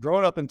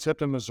 growing up in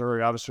Tipton,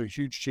 Missouri, obviously a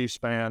huge Chiefs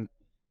fan,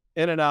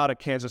 in and out of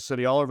Kansas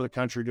City, all over the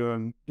country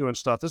doing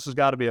stuff. This has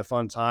got to be a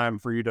fun time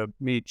for you to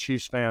meet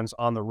Chiefs fans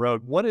on the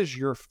road. What would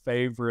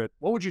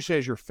you say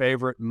is your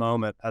favorite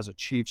moment as a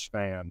Chiefs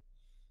fan,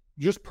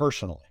 just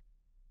personally?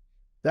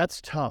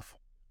 That's tough.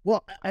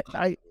 Well,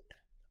 I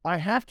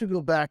have to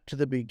go back to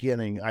the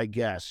beginning, I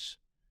guess,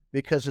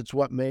 because it's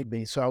what made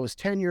me. So I was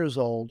 10 years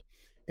old,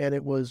 and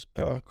it was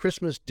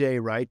Christmas Day,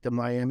 right? The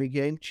Miami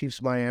game,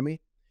 Chiefs Miami.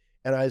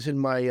 And I was in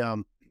my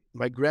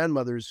my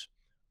grandmother's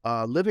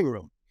living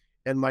room,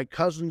 and my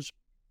cousins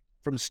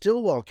from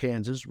Stillwell,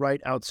 Kansas, right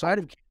outside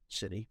of Kansas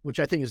City, which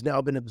I think has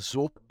now been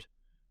absorbed,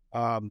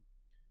 were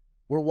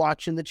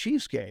watching the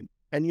Chiefs game.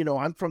 And,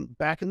 I'm from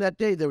back in that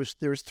day, there was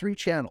 3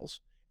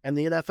 channels, and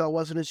the NFL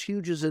wasn't as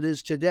huge as it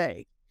is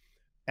today.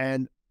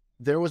 And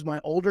there was my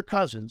older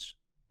cousins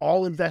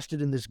all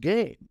invested in this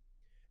game.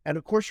 And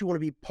of course, you want to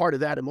be part of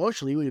that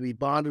emotionally. You want to be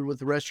bonded with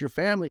the rest of your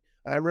family.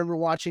 I remember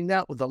watching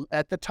that with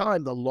at the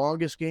time, the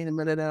longest game in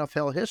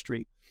NFL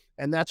history.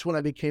 And that's when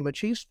I became a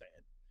Chiefs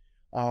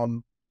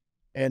fan.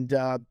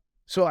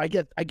 So I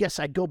guess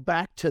I go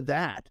back to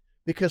that,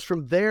 because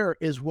from there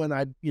is when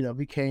I,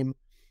 became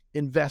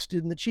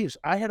invested in the Chiefs.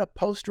 I had a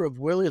poster of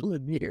Willie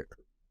Lanier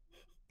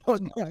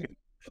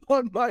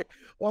on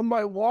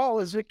my wall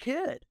as a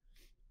kid.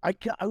 I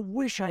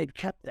wish I had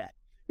kept that.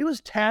 It was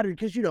tattered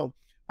because,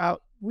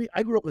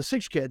 I grew up with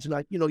 6 kids,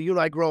 and you and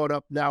I growing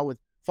up now with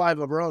 5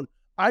 of our own.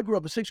 I grew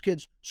up with 6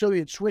 kids, so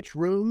we'd switch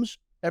rooms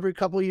every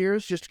couple of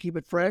years just to keep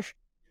it fresh.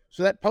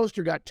 So that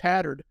poster got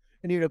tattered,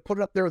 and you'd put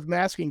it up there with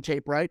masking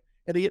tape, right?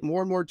 And it get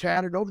more and more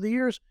tattered over the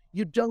years.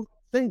 You don't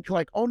think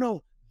like, oh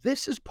no,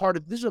 this is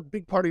a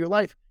big part of your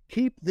life.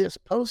 Keep this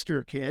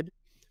poster, kid.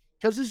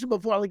 Because this is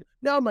before,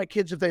 now my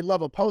kids, if they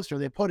love a poster,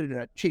 they put it in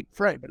a cheap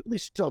frame, but at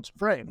least still it's a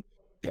frame.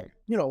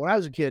 When I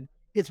was a kid,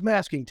 it's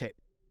masking tape.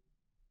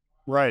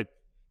 Right.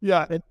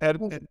 Yeah.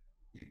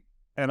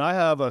 And I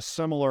have a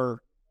similar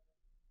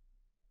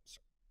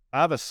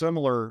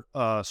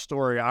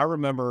story. I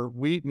remember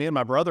me and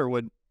my brother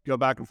would go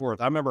back and forth.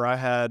 I remember I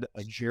had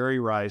a Jerry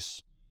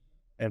Rice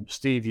and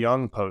Steve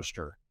Young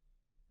poster.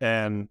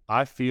 And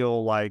I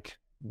feel like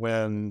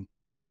when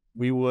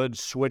we would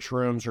switch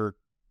rooms or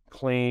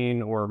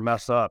clean or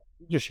mess up,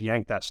 just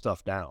yank that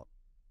stuff down.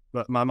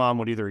 but my mom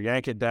would either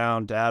yank it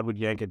down, dad would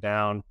yank it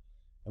down,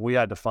 and we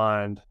had to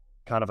find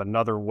kind of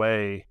another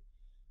way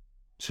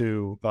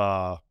to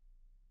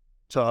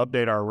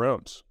update our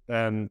rooms.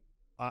 And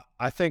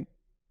I think,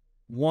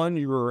 one,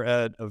 you were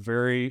at a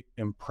very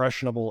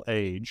impressionable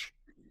age.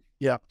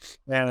 Yeah.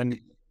 And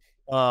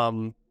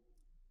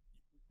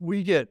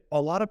we get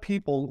a lot of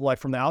people, like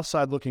from the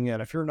outside looking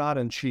in, if you're not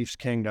in Chiefs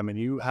Kingdom and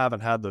you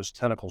haven't had those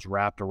tentacles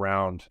wrapped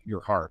around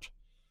your heart,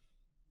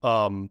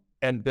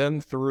 and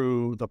been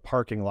through the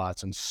parking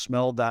lots and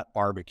smelled that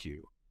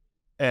barbecue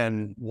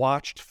and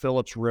watched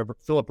Philip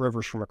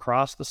Rivers from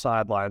across the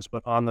sidelines,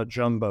 but on the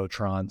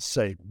Jumbotron,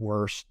 say,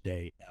 worst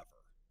day ever.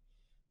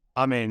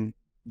 I mean,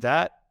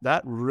 that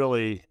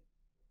really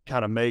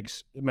kind of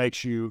makes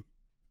you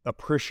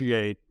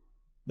appreciate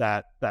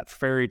that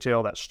fairy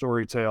tale, that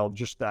story tale,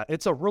 just that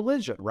it's a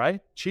religion, right?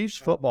 Chiefs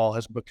football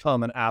has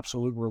become an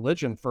absolute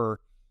religion for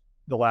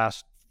the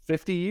last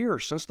 50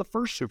 years since the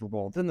first Super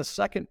Bowl. Then the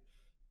second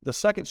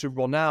Super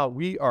Bowl. Now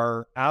we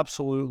are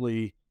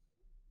absolutely,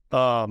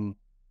 we're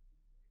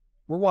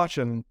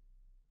watching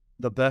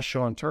the best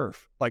show on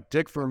turf, like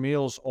Dick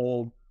Vermeil's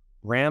old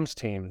Rams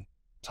team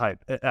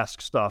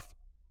type-esque stuff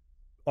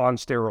on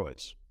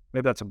steroids.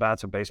 Maybe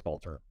that's a baseball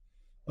term.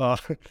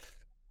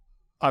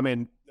 I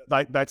mean,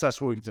 that's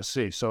what we get to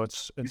see. So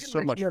it's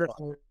so much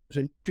fun.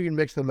 You can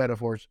mix the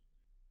metaphors.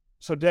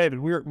 So David,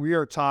 we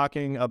are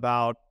talking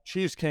about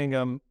Chiefs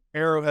Kingdom,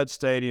 Arrowhead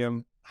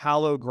Stadium,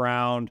 hallowed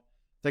ground.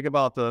 Think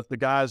about the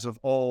guys of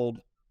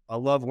old. I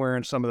love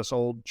wearing some of this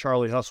old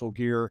Charlie Hustle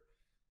gear.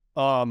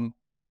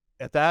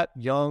 At that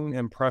young,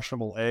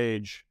 impressionable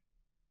age,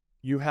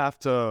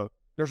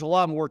 there's a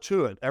lot more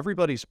to it.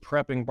 Everybody's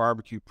prepping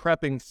barbecue,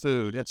 prepping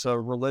food. It's a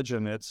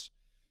religion.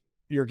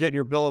 You're getting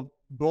your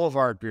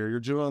Boulevard beer. You're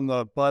doing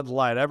the Bud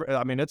Light.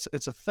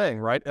 It's a thing,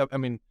 right? I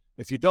mean,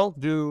 if you don't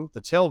do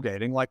the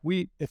tailgating, like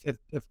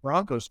if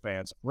Broncos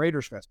fans,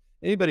 Raiders fans,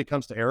 anybody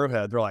comes to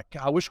Arrowhead, they're like,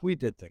 God, I wish we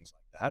did things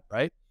like that,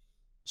 right?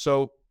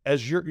 So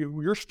as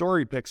your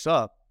story picks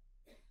up,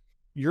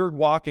 you're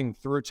walking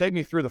through, take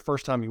me through the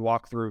first time you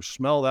walk through,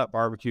 smell that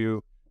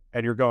barbecue,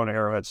 and you're going to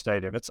Arrowhead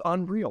Stadium. It's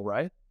unreal,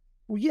 right?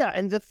 Well, yeah,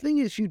 and the thing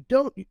is,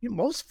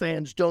 most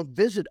fans don't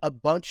visit a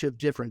bunch of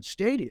different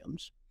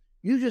stadiums.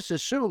 You just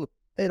assume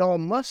it all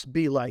must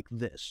be like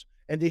this.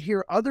 And to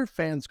hear other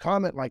fans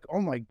comment like,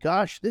 oh my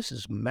gosh, this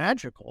is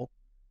magical.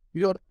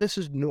 You go, this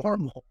is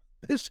normal.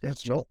 This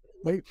is no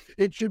way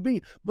it should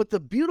be. But the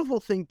beautiful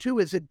thing too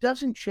is it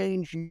doesn't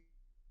change.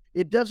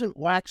 It doesn't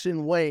wax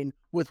and wane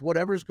with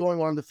whatever's going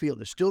on in the field.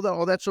 There's still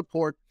all that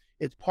support.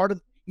 It's part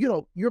of,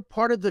 you're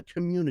part of the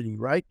community,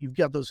 right? You've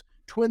got those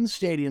twin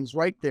stadiums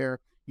right there.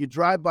 You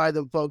drive by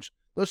them, folks.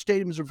 Those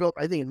stadiums were built,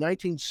 I think, in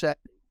 1970.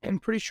 I'm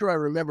pretty sure I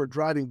remember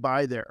driving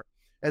by there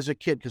as a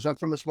kid, because I'm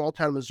from a small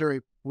town in Missouri.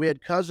 We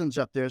had cousins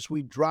up there, so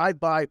we'd drive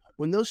by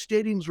when those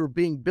stadiums were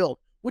being built,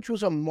 which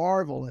was a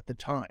marvel at the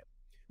time.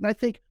 And I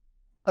think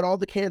at all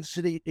the Kansas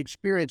City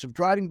experience of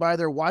driving by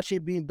there, watching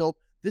it being built,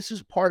 this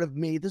is part of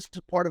me. This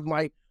is part of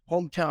my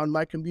hometown,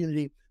 my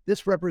community.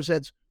 This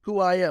represents who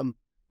I am.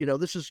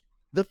 This is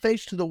the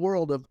face to the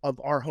world of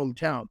our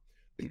hometown.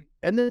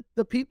 And then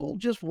the people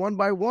just one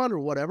by one or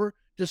whatever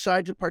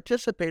decide to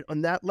participate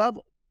on that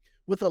level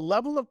with a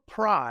level of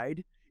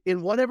pride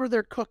in whatever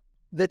they're cooking.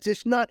 That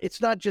it's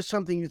not just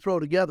something you throw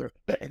together.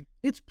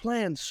 It's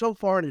planned so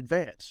far in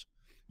advance.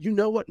 You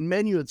know what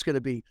menu it's going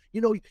to be.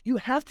 You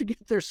have to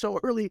get there so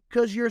early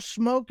because you're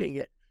smoking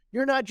it.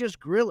 You're not just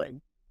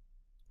grilling.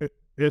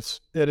 It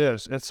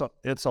is.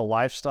 It's a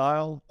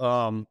lifestyle.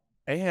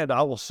 And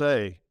I will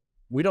say,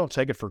 we don't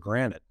take it for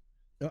granted.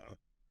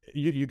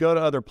 You go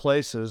to other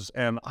places,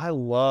 and I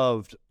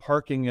loved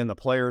parking in the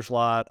players'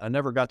 lot. I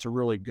never got to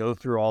really go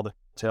through all the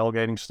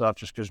tailgating stuff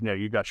just because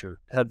you got your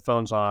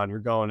headphones on, you're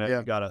going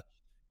in,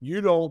 you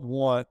don't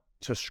want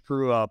to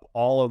screw up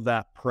all of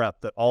that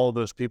prep that all of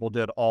those people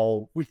did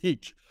all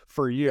week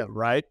for you,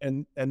 right?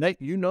 And they,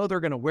 they're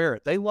going to wear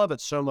it. They love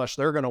it so much,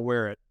 they're going to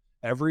wear it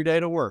every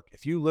day to work.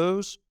 If you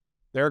lose,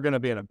 they're going to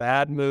be in a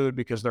bad mood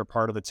because they're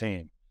part of the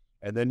team.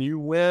 And then you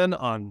win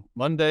on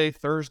Monday,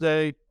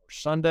 Thursday, or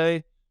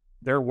Sunday,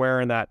 they're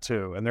wearing that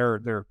too. And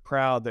they're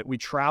proud that we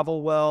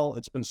travel well.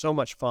 It's been so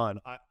much fun.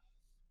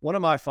 One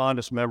of my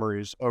fondest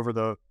memories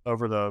over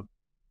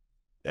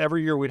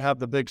every year we'd have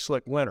the Big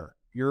Slick winter.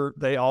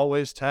 They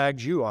always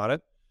tagged you on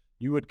it.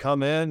 You would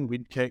come in,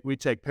 we'd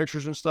take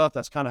pictures and stuff.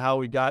 That's kind of how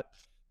we got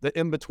the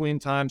in-between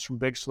times from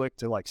Big Slick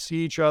to like see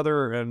each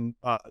other. And,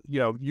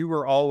 you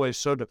were always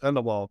so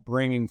dependable,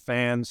 bringing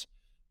fans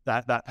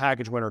that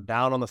package winner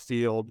down on the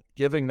field,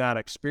 giving that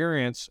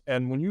experience.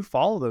 And when you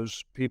follow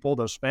those people,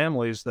 those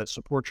families that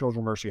support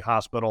Children's Mercy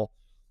Hospital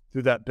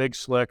through that Big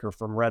Slick or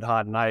from Red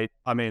Hot Night,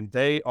 I mean,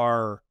 they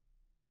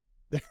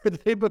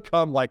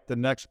become like the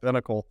next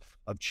pinnacle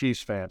of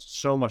Chiefs fans.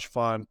 So much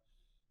fun.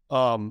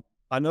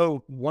 I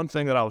know one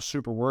thing that I was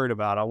super worried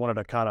about, I wanted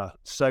to kind of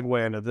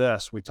segue into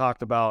this. We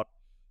talked about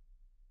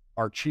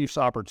our Chiefs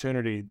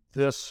opportunity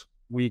this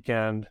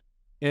weekend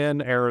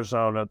in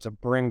Arizona to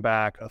bring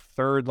back a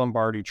third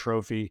Lombardi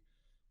Trophy.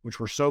 which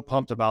we're so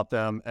pumped about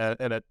them. And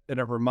it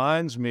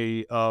reminds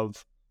me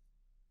of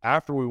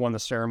after we won the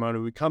ceremony,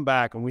 we come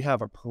back and we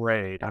have a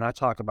parade. And I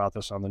talked about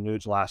this on the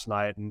news last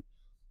night, and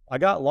I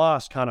got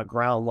lost kind of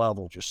ground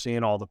level, just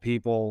seeing all the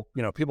people,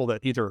 people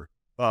that either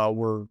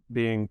were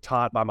being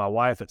taught by my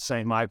wife at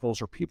St.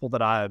 Michael's or people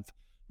that I've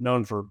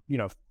known for,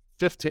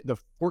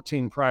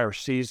 14 prior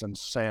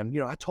seasons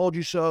saying, I told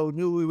you so,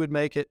 knew we would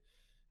make it.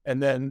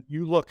 And then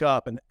you look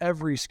up and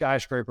every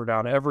skyscraper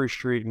down every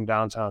street in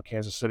downtown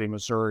Kansas City,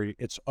 Missouri,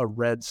 it's a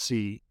red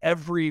sea.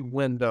 Every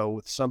window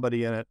with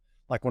somebody in it,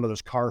 like one of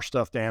those car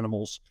stuffed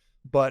animals,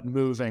 but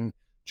moving,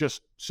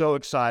 just so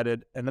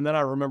excited. And then I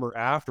remember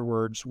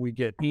afterwards, we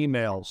get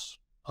emails,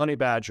 Honey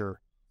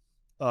Badger,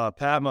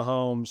 Pat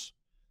Mahomes,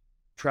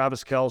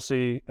 Travis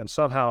Kelce, and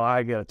somehow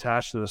I get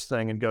attached to this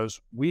thing and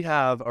goes, we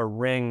have a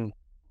ring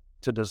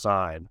to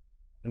design.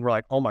 And we're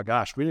like, oh my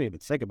gosh, we didn't even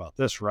think about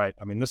this, right?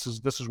 I mean, this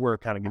is where it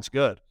kind of gets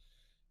good.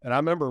 And I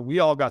remember we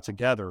all got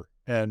together,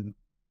 and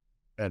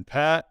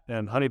Pat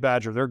and Honey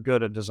Badger, they're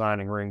good at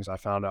designing rings. I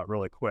found out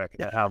really quick.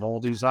 They have all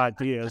these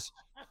ideas.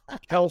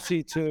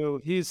 Kelce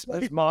too. His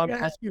mom.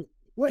 Ask you,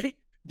 wait,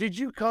 did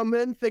you come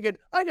in thinking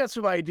I got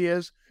some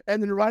ideas,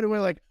 and then right away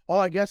like, oh,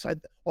 I guess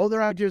all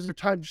their ideas are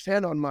times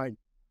 10 on mine?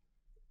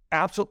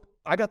 Absolutely.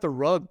 I got the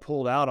rug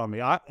pulled out on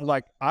me.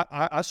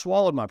 I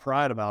swallowed my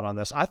pride on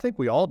this. I think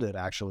we all did,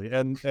 actually.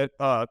 And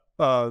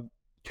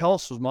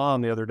Kelce's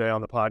mom the other day on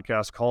the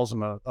podcast calls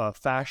him a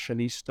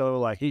fashionista.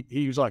 Like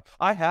he was like,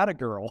 I had a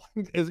girl.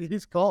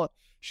 He's calling.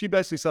 She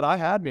basically said, I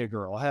had me a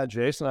girl. I had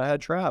Jason. I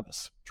had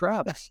Travis.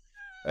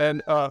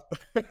 And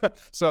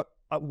so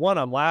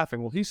I'm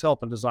laughing. Well, he's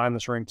helping design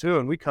this ring too.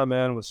 And we come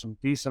in with some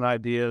decent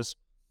ideas.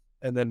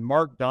 And then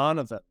Mark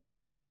Donovan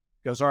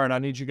goes, all right, I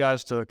need you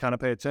guys to kind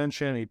of pay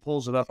attention. He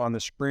pulls it up on the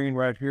screen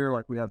right here,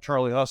 like we have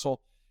Charlie Hustle,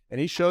 and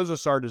he shows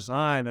us our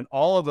design, and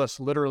all of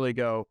us literally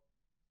go,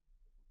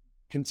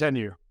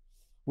 continue.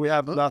 We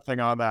have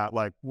nothing on that.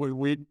 Like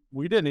we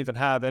didn't even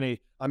have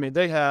any. I mean,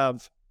 they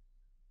have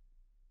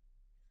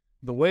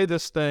the way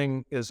this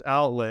thing is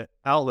outlaid.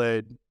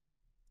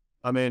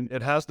 I mean,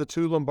 it has the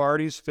two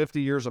Lombardis 50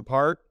 years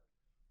apart.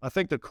 I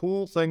think the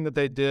cool thing that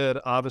they did,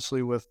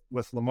 obviously with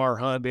Lamar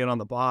Hunt being on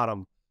the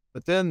bottom,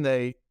 but then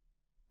they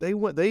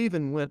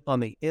even went on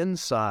the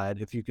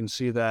inside, if you can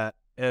see that,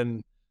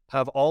 and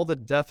have all the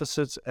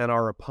deficits and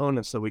our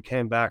opponents that we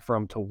came back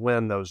from to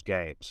win those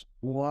games.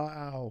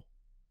 Wow.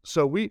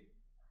 So we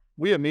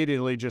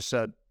immediately just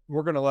said,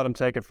 we're going to let them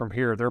take it from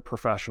here. They're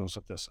professionals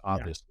at this,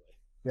 obviously.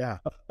 Yeah.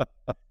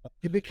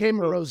 It became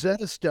a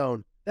Rosetta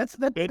Stone. That's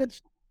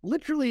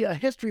literally a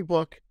history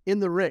book in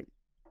the ring.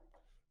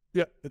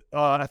 Yeah.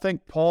 I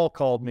think Paul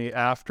called me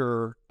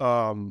after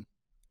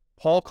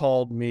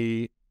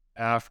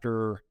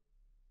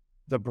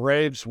the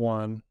Braves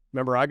won.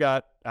 Remember,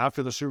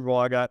 after the Super Bowl,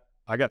 I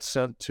got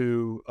sent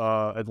to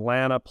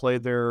Atlanta,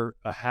 played there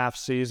a half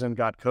season,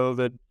 got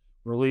COVID,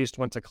 released,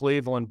 went to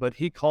Cleveland. But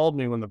he called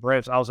me when the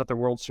Braves, I was at the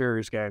World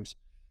Series games.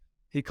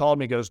 He called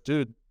me, goes,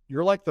 dude,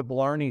 you're like the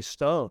Blarney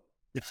Stone.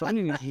 They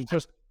need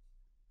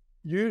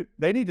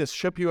to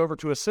ship you over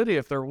to a city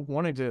if they're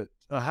wanting to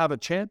have a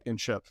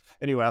championship.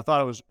 Anyway, I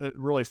thought it was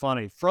really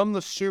funny. From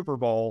the Super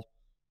Bowl,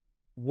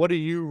 what do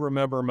you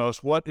remember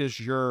most? What is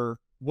your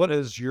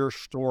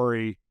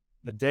story,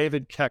 the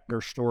David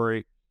Koechner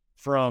story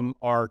from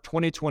our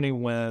 2020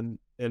 win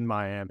in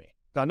Miami?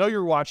 I know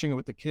you're watching it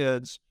with the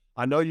kids.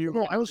 I know you.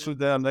 No, I was with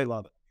them. They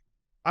love it.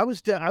 I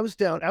was down. I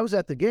was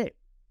at the game.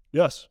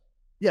 Yes.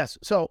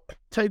 So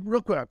tell you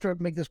real quick. I'm trying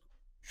to make this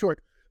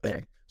short.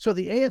 So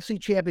the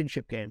AFC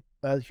Championship game,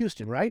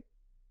 Houston, right?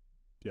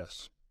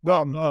 Yes.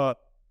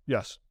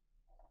 Yes.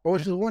 Or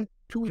was it the 1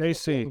 2 weeks?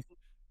 KC.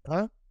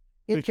 Huh?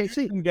 In the KC.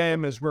 Houston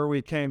game is where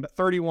we came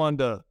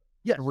 31-3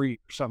 or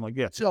something like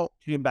that. So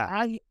came back.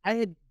 I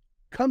had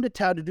come to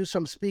town to do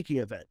some speaking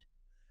event,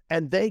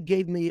 and they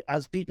gave me, I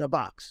was beating a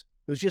box.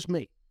 It was just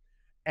me.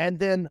 And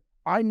then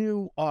I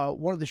knew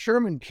one of the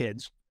Sherman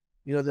kids,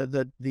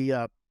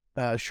 the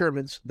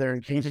Shermans there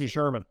in Kansas.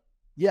 Sherman.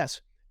 Yes.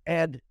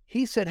 And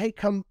he said, hey,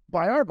 come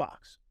by our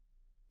box.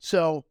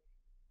 So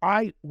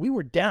we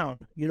were down,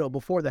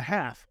 before the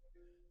half.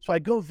 So I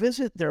go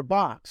visit their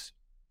box.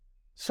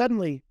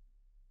 Suddenly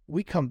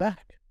we come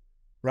back,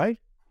 right?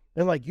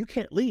 And like, you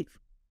can't leave.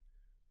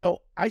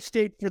 So I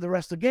stayed for the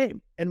rest of the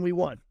game and we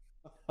won.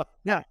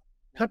 Now,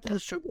 cut to the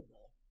Super Bowl.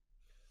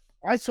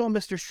 I saw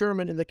Mr.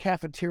 Sherman in the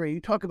cafeteria.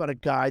 You talk about a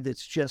guy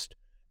that's just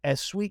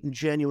as sweet and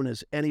genuine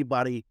as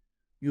anybody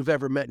you've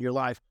ever met in your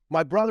life.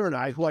 My brother and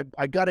I, who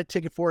I got a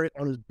ticket for it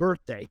on his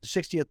birthday,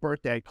 60th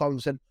birthday, I called him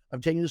and said,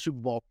 I'm taking you to the Super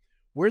Bowl.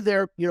 We're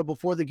there,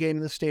 before the game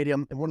in the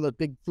stadium in one of the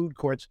big food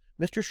courts.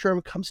 Mr.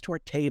 Sherman comes to our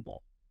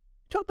table.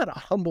 Talk about a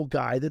humble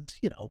guy that's,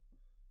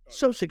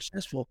 so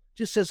successful.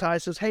 Just says hi,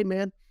 says, hey,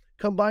 man,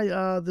 come by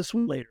this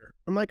week later.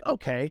 I'm like,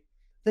 okay.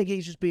 Think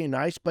he's just being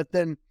nice. But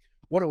then,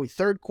 what are we,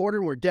 third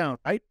quarter? We're down,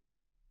 right?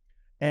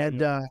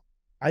 And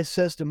I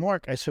says to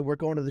Mark, I said, we're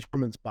going to the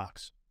Sherman's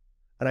box.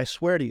 And I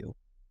swear to you,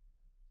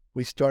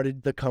 we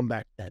started the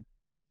comeback then.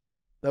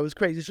 That was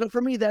crazy. So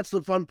for me, that's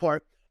the fun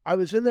part. I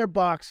was in their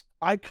box.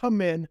 I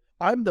come in.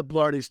 I'm the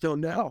Blarney Stone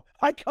now.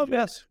 I come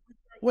in,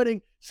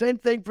 winning. Same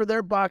thing for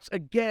their box.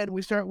 Again,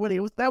 we start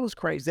winning. That was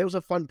crazy. That was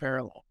a fun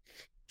parallel.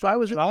 So I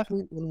was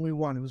when we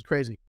won. It was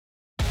crazy.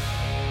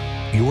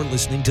 You're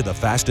listening to the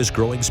fastest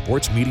growing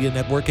sports media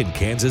network in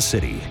Kansas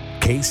City,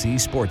 KC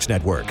Sports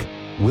Network.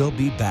 We'll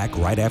be back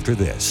right after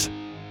this.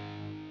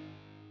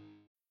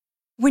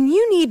 When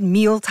you need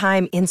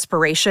mealtime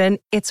inspiration,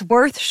 it's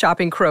worth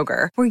shopping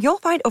Kroger, where you'll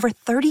find over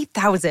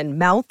 30,000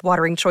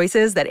 mouth-watering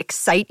choices that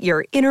excite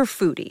your inner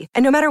foodie.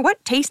 And no matter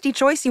what tasty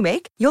choice you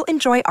make, you'll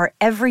enjoy our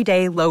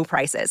everyday low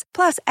prices,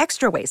 plus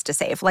extra ways to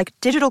save, like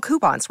digital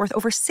coupons worth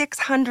over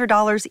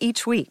 $600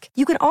 each week.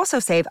 You can also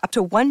save up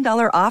to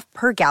 $1 off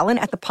per gallon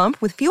at the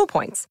pump with fuel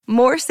points.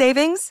 More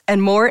savings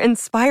and more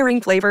inspiring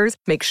flavors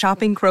make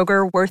shopping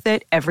Kroger worth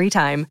it every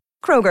time.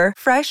 Kroger,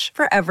 fresh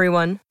for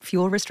everyone.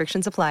 Fuel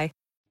restrictions apply.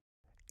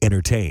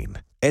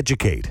 Entertain,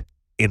 educate,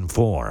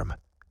 inform.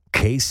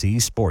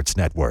 KC Sports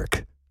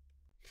Network.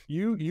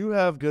 You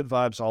have good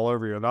vibes all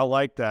over you, and I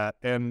like that.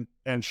 And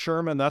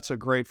Sherman, that's a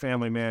great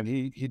family man.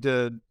 He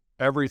did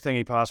everything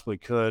he possibly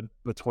could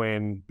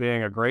between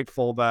being a great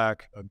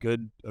fullback, a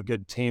good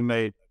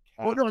teammate.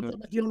 Oh no,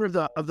 the owner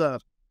of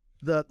the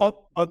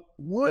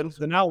Woods,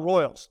 the now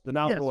Royals,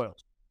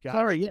 Royals. Gotcha.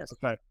 Sorry, yes.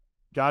 Okay,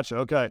 gotcha.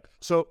 Okay,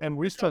 so and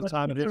we spent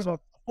time at his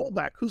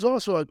fullback, who's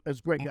also a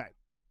great guy.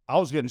 I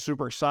was getting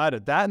super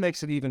excited. That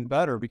makes it even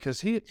better because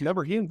he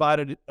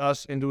invited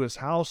us into his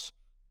house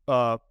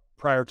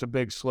prior to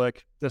Big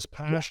Slick this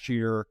past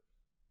year.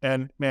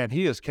 And man,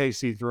 he is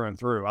KC through and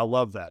through. I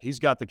love that. He's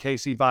got the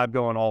KC vibe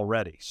going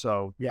already.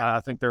 So yeah, I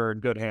think they're in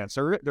good hands.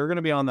 They're going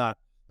to be on that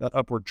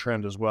upward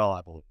trend as well,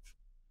 I believe.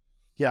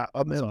 Yeah.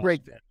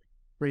 Great family.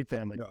 Great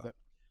family.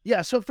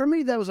 Yeah. So for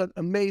me, that was an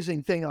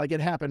amazing thing. Like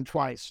it happened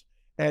twice.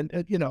 And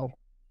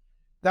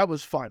that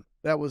was fun.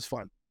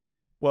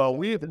 Well,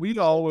 we'd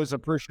always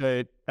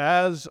appreciate,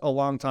 as a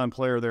longtime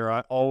player there,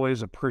 I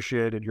always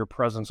appreciated your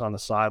presence on the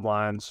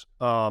sidelines.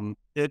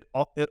 It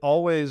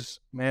always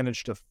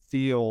managed to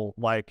feel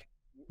like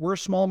we're a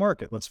small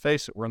market. Let's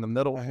face it, we're in the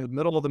middle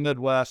of the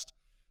Midwest.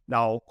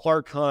 Now,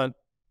 Clark Hunt,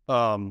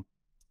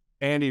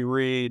 Andy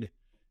Reid,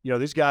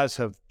 these guys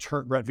have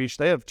turned Brett Veach.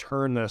 They have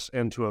turned this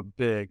into a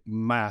big,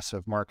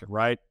 massive market,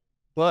 right?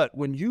 But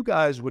when you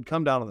guys would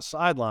come down on the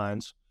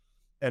sidelines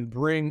and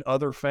bring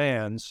other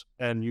fans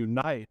and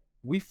unite,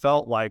 we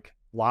felt like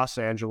Los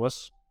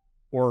Angeles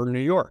or New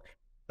York.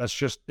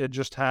 It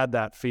just had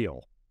that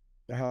feel.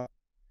 Yeah,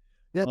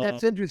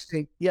 that's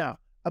interesting. Yeah.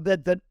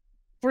 That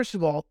first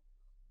of all,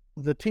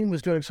 the team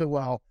was doing so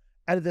well.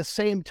 And at the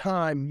same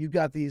time, you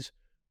got these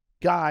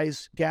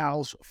guys,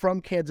 gals from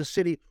Kansas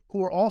City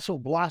who are also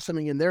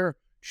blossoming in their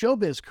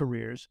showbiz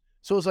careers.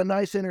 So it was a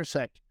nice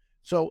intersect.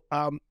 So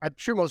I'm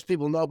sure most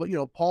people know, but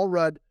Paul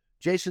Rudd,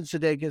 Jason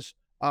Sudeikis,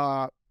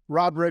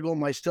 Rob Riggle,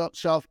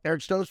 myself,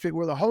 Eric Stonestreet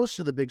were the hosts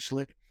of the Big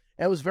Slick.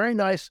 And it was very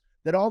nice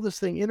that all this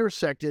thing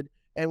intersected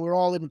and we're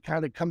all able to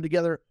kind of come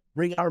together,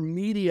 bring our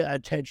media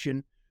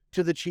attention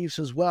to the Chiefs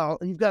as well.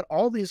 And you've got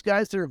all these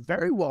guys that are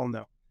very well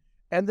known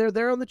and they're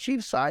there on the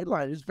Chiefs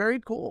sideline. It's very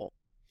cool.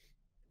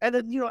 And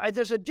then,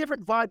 there's a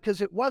different vibe because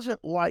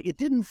it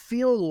didn't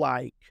feel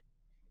like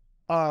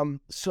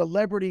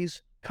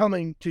celebrities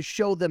coming to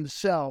show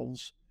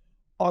themselves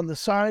on the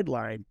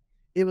sideline.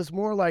 It was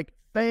more like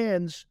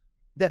fans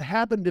that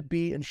happen to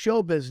be in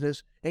show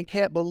business and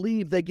can't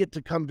believe they get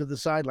to come to the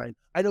sideline.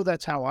 I know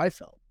that's how I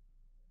felt.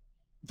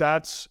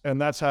 That's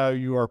how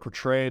you are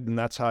portrayed, and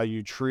that's how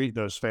you treat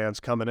those fans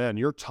coming in.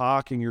 You're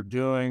talking, you're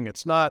doing.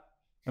 It's not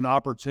an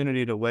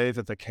opportunity to wave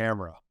at the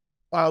camera.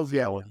 Oh,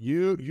 yeah.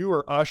 You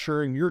are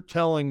ushering, you're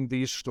telling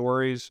these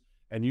stories,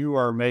 and you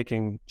are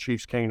making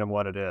Chiefs Kingdom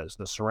what it is,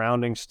 the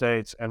surrounding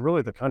states, and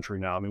really the country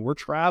now. I mean, we're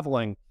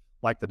traveling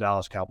like the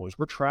Dallas Cowboys.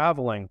 We're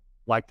traveling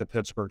like the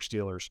Pittsburgh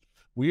Steelers.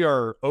 We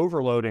are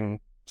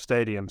overloading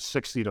stadiums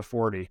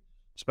 60-40,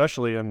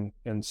 especially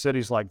in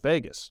cities like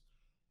Vegas.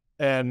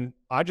 And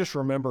I just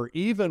remember,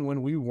 even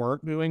when we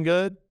weren't doing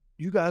good,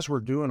 you guys were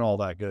doing all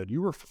that good.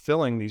 You were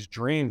fulfilling these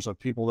dreams of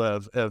people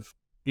that have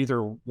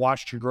either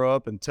watched you grow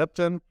up in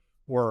Tipton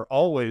or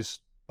always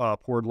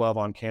poured love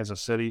on Kansas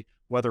City,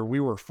 whether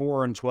we were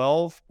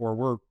 4-12 or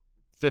we're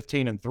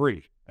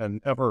 15-3 and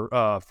ever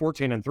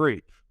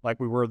 14-3 like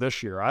we were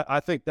this year. I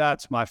think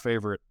that's my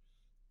favorite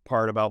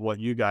part about what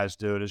you guys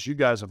do, is you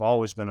guys have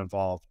always been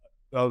involved.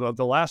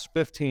 The last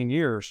 15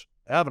 years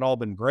haven't all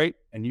been great,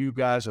 and you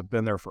guys have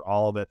been there for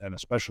all of it, and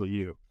especially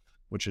you,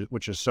 which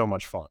is so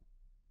much fun.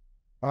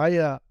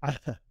 I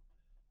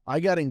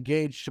got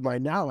engaged to my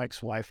now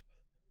ex-wife,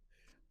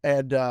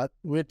 and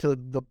went to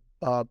the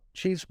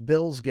Chiefs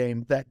Bills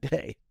game that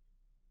day.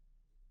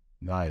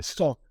 Nice.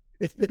 So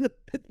it's been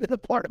a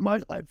part of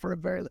my life for a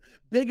very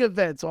big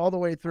events all the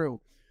way through.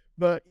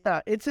 But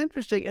yeah, it's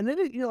interesting. And then,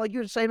 like you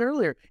were saying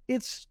earlier,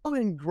 it's so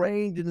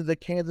ingrained into the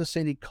Kansas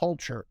City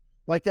culture.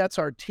 Like that's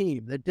our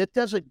team. That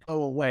doesn't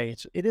go away.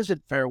 It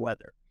isn't fair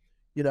weather.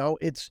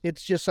 It's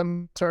just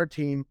it's our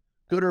team,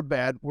 good or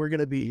bad. We're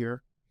going to be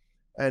here.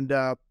 And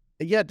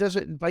it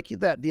doesn't, like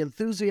that, the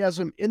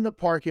enthusiasm in the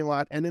parking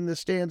lot and in the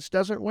stands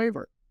doesn't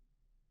waver.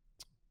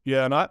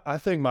 Yeah, and I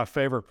think my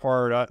favorite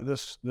part,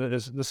 this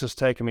has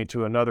taken me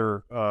to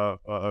another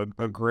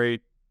a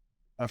great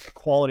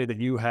quality that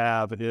you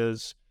have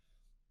is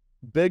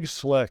Big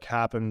Slick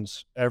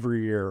happens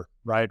every year,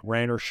 right?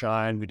 Rain or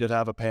shine. We did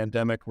have a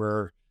pandemic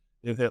where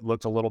it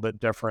looked a little bit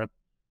different.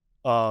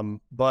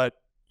 But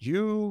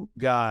you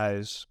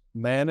guys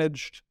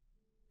managed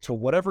to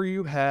whatever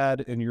you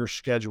had in your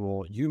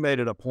schedule, you made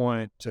it a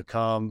point to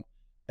come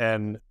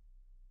and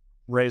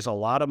raise a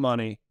lot of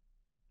money,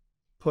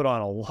 put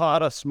on a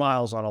lot of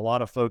smiles on a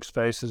lot of folks'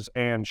 faces,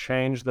 and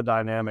change the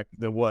dynamic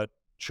that what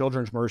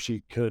Children's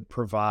Mercy could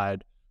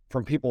provide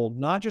from people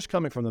not just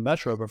coming from the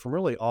metro, but from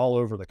really all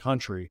over the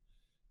country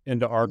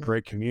into our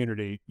great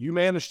community. You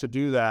managed to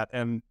do that.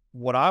 And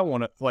what I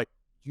want to, like,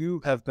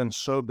 you have been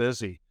so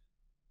busy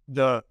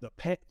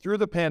through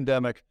the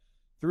pandemic,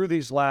 through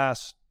these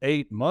last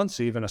 8 months,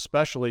 even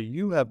especially,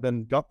 you have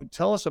been,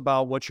 tell us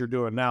about what you're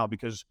doing now,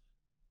 because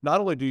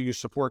not only do you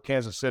support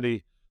Kansas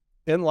City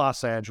in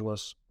Los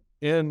Angeles,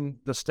 in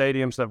the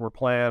stadiums that we're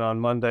playing on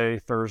Monday,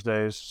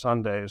 Thursdays,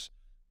 Sundays,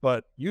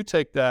 but you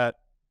take that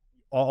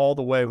all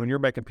the way when you're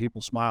making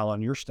people smile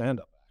on your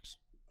stand-up acts.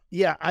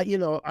 Yeah, I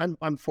do.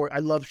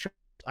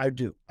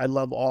 I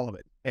love all of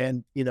it.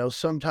 And,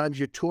 sometimes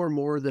you tour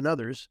more than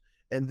others.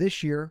 And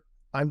this year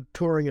I'm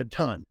touring a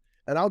ton.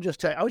 And I'll just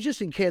tell you, I was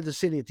just in Kansas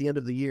City at the end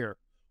of the year.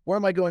 Where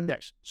am I going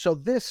next? So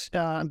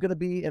I'm going to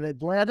be in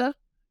Atlanta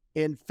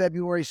in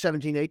February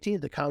 17, 18,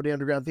 the Comedy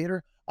Underground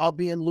Theater. I'll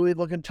be in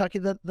Louisville, Kentucky,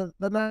 the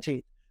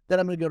 19th. Then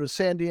I'm going to go to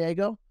San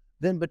Diego,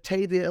 then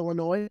Batavia,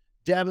 Illinois,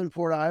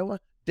 Davenport, Iowa,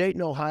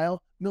 Dayton,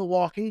 Ohio,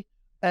 Milwaukee,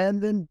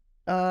 and then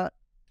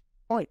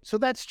Point. So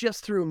that's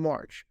just through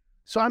March.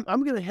 So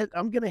I'm going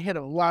to hit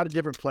a lot of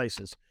different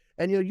places.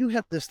 And you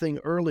had this thing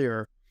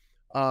earlier.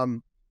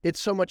 It's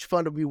so much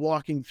fun to be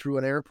walking through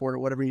an airport or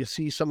whatever, and you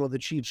see some of the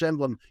Chiefs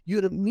emblem,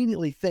 you'd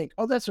immediately think,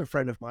 oh, that's a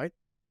friend of mine.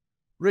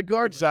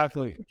 Regardless.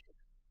 Exactly.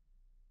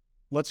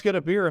 Let's get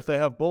a beer if they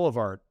have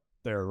Boulevard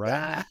there,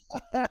 right?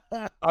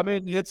 I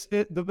mean,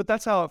 but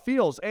that's how it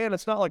feels. And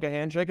it's not like a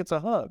handshake, it's a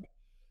hug.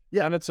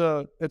 Yeah. And it's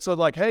a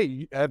like,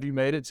 hey, have you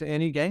made it to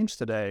any games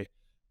today?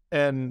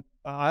 And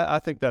I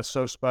think that's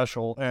so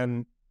special.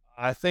 And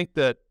I think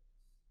that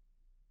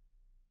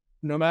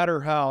no matter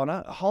how,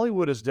 and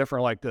Hollywood is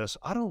different like this.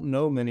 I don't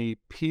know many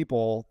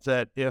people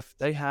that if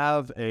they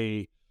have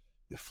a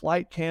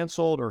flight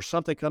canceled or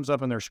something comes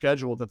up in their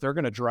schedule that they're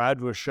going to drive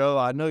to a show.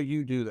 I know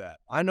you do that.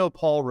 I know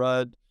Paul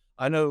Rudd.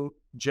 I know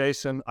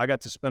Jason. I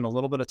got to spend a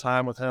little bit of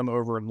time with him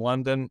over in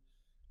London.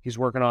 He's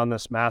working on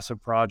this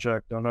massive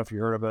project. Don't know if you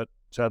heard of it,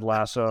 Ted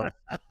Lasso.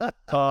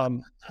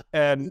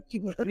 And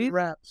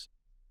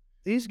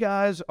these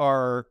guys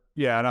are,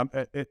 yeah,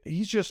 and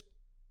he's just,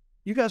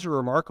 you guys are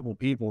remarkable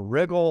people.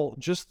 Riggle,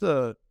 just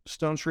the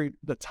Stone Street,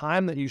 the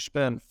time that you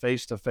spend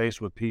face-to-face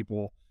with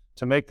people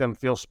to make them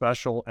feel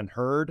special and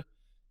heard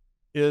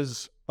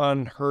is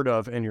unheard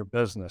of in your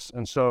business.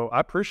 And so I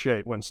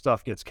appreciate when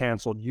stuff gets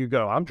canceled, you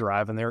go, I'm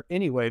driving there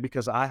anyway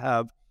because I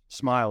have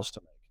smiles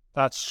to make.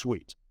 That's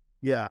sweet.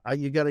 Yeah,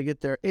 you got to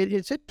get there.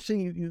 It's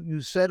interesting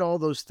you said all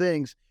those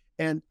things,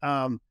 and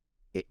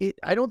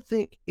I don't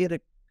think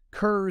it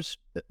occurs,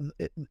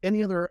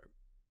 any other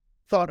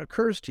thought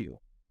occurs to you.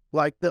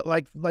 Like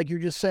you're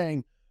just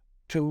saying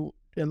and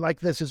like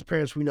this as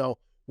parents, we know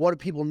what do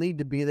people need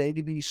to be? They need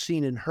to be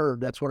seen and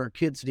heard. That's what our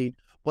kids need.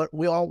 But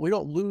we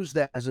don't lose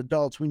that as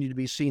adults. We need to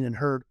be seen and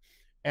heard.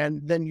 And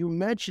then you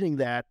mentioning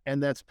that,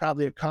 and that's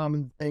probably a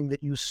common thing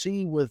that you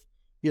see with,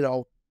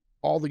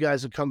 all the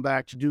guys that come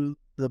back to do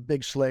the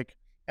Big Slick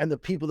and the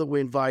people that we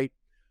invite,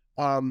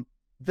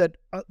 that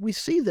we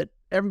see that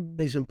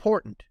everybody's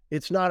important.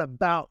 It's not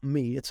about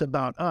me. It's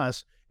about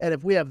us. And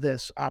if we have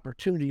this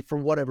opportunity for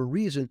whatever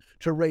reason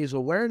to raise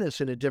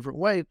awareness in a different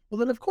way, well,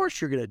 then of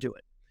course you're going to do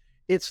it.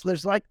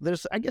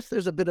 I guess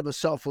there's a bit of a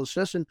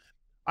selflessness. And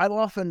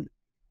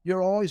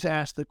you're always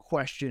asked the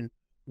question,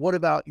 what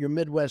about your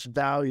Midwest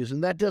values?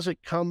 And that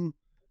doesn't come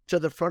to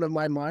the front of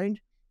my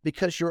mind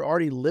because you're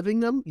already living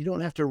them. You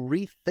don't have to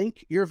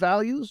rethink your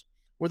values,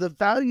 where the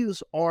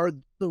values are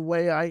the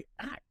way I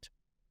act.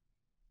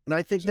 And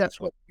I think that's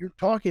what you're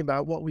talking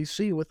about, what we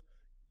see with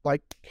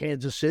like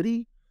Kansas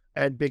City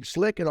and Big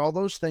Slick and all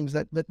those things,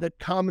 that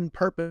common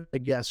purpose, I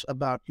guess,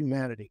 about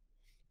humanity.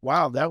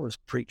 Wow, that was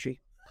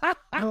preachy.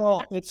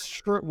 Well, it's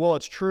true. Well,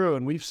 it's true.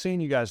 And we've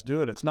seen you guys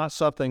do it. It's not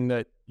something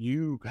that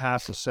you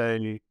have to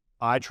say,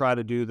 I try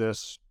to do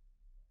this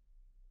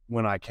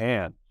when I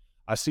can.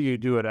 I see you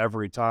do it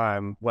every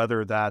time,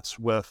 whether that's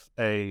with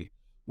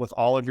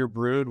all of your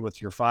brood,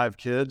 with your 5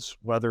 kids,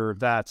 whether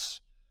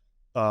that's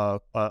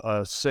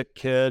a sick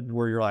kid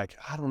where you're like,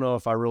 I don't know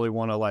if I really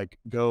want to like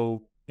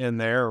go in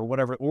there or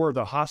whatever, or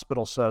the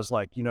hospital says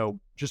like,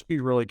 just be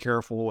really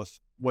careful with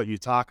what you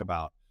talk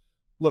about.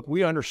 Look,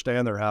 we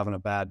understand they're having a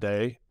bad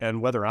day,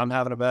 and whether I'm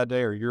having a bad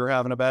day or you're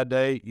having a bad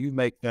day, you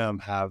make them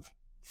have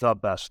the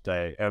best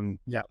day. And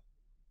yeah,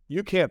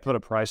 you can't put a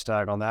price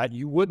tag on that.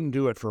 You wouldn't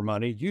do it for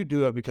money. You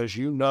do it because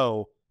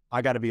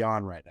I got to be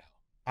on right now.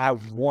 I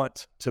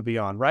want to be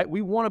on, right?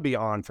 We want to be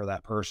on for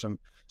that person.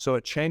 So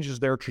it changes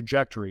their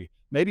trajectory.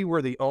 maybe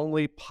we're the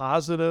only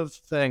positive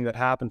thing that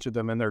happened to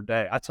them in their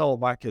day. I tell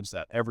my kids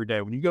that every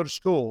day. When you go to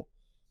school,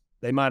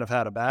 they might have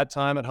had a bad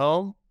time at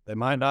home. They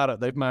might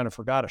have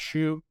forgot a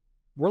shoe.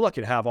 We're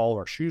lucky to have all of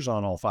our shoes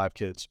on, all 5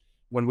 kids,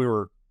 when we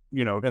were,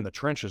 in the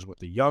trenches with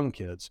the young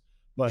kids.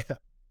 But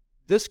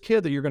this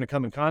kid that you're going to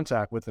come in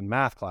contact with in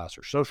math class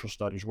or social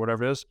studies or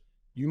whatever it is,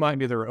 you might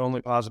be their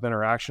only positive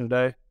interaction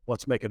today.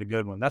 Let's make it a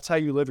good one. That's how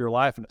you live your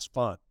life, and it's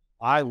fun.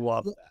 I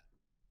love that.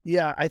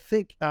 Yeah, I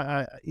think,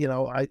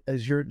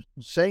 as you're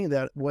saying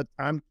that, what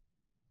I'm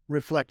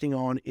reflecting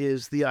on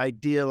is the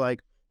idea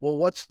like, well,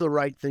 what's the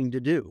right thing to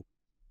do?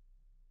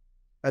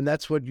 And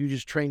that's what you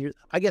just train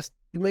I guess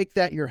you make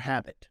that your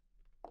habit.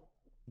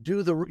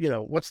 Do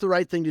what's the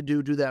right thing to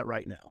do? Do that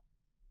right now.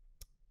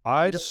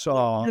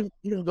 You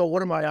don't go,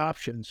 what are my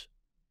options?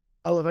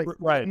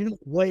 Right. You don't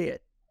weigh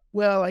it.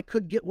 Well,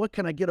 what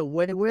can I get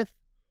away with?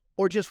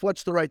 Or just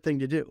what's the right thing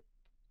to do?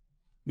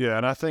 Yeah,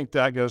 and I think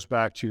that goes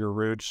back to your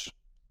roots,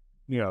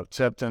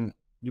 Tipton,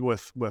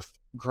 with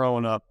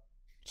growing up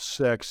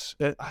 6.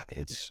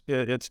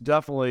 It's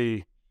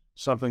definitely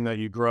something that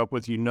you grow up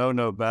with,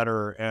 no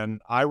better.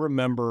 And I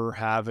remember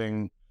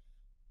having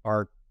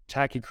our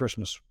tacky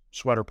Christmas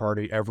sweater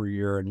party every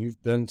year, and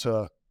you've been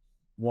to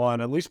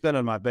one, at least been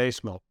in my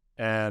basement.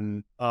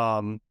 And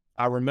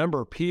I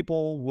remember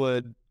people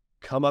would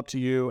come up to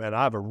you, and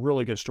I have a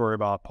really good story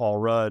about Paul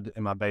Rudd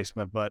in my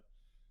basement, but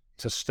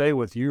to stay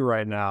with you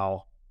right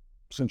now,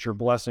 since you're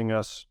blessing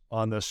us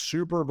on the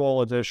Super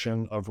Bowl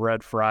edition of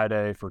Red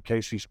Friday for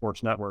KC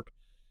Sports Network,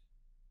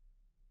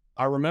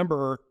 I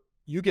remember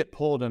you get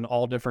pulled in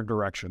all different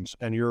directions,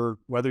 and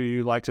whether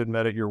you like to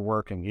admit it, you're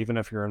working, even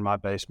if you're in my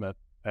basement,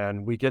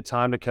 and we get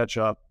time to catch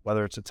up,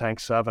 whether it's a Tank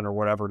 7 or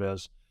whatever it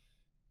is.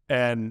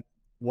 And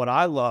what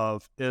I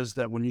love is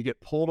that when you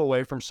get pulled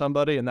away from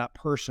somebody and that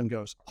person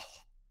goes, oh,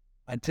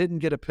 I didn't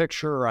get a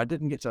picture, or I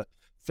didn't get to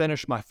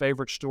finish my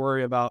favorite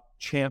story about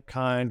Champ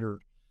Kind or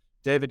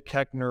David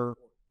Koechner,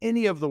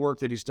 any of the work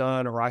that he's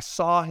done, or I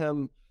saw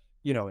him,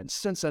 in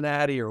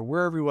Cincinnati or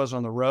wherever he was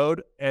on the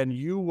road, and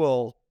you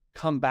will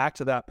come back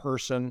to that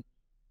person,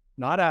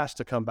 not asked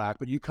to come back,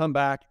 but you come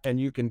back and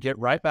you can get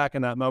right back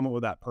in that moment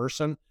with that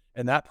person.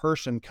 And that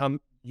person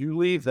you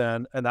leave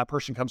then, and that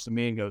person comes to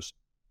me and goes,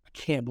 I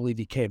can't believe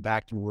he came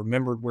back and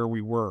remembered where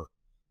we were.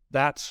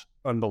 That's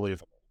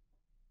unbelievable.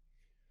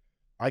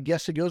 I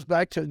guess it goes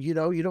back to, you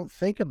don't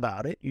think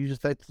about it. You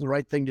just think it's the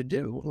right thing to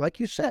do. Like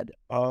you said,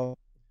 to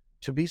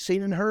be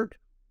seen and heard.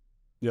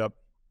 Yep.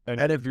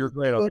 And if you're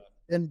great on that,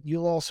 and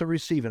you'll also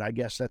receive it. I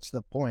guess that's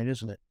the point,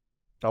 isn't it?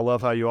 I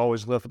love how you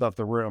always lift up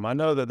the room. I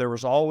know that there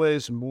was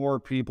always more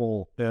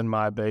people in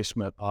my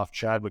basement off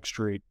Chadwick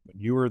Street when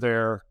you were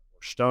there, or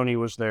Stoney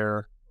was there,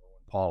 or when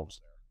Paul was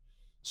there.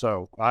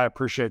 So I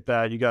appreciate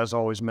that. You guys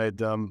always made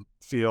them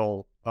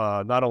feel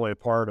not only a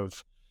part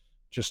of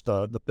just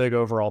the big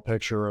overall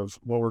picture of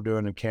what we're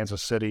doing in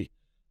Kansas City,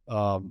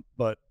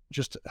 but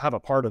just have a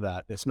part of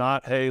that. It's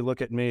not, hey,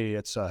 look at me.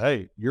 It's,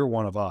 hey, you're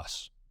one of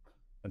us.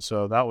 And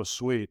so that was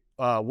sweet.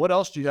 What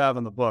else do you have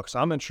in the books?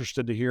 I'm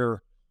interested to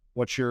hear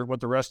what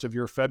the rest of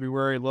your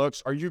February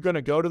looks. Are you going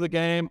to go to the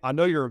game? I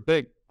know you're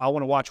I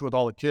want to watch with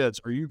all the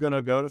kids. Are you going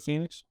to go to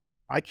Phoenix?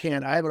 I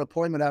can't. I have an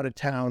appointment out of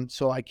town,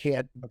 so I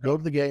can't go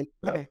to the game.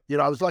 I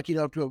was lucky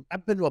enough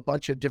I've been to a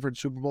bunch of different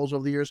Super Bowls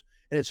over the years,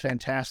 and it's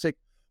fantastic.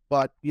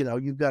 But,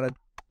 you've got to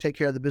take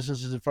care of the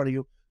businesses in front of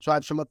you. So I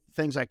have some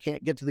things I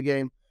can't get to the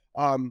game.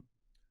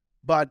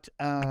 But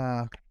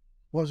what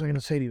was I going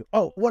to say to you?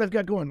 Oh, what I've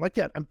got going like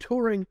that. I'm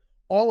touring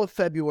all of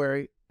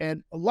February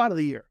and a lot of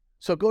the year.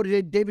 So go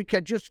to David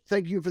Koechner. Just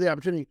thank you for the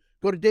opportunity.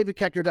 Go to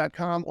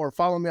davidkoechner.com or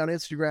follow me on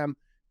Instagram,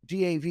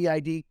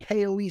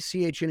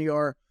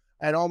 DAVIDKOECHNER,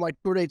 and all my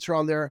tour dates are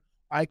on there.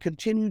 I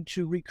continue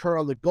to recur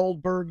on the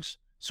Goldbergs,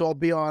 so I'll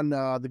be on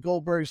the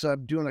Goldbergs.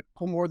 I'm doing a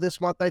couple more this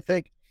month, I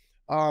think.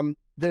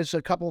 There's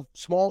a couple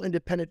small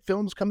independent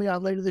films coming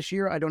out later this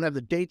year. I don't have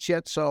the dates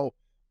yet, so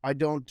I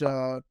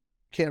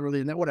can't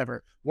really know,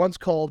 whatever. One's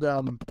called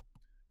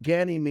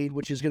Ganymede,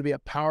 which is going to be a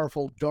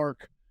powerful,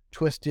 dark,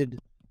 twisted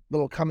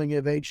little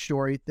coming-of-age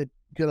story that's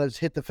going to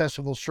hit the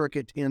festival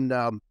circuit in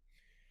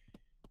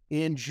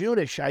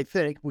June-ish, I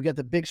think. We got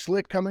the Big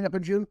Slick coming up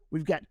in June.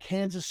 We've got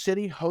Kansas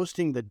City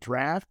hosting the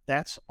draft.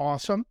 That's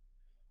awesome.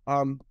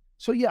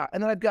 So yeah,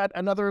 and then I've got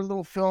another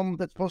little film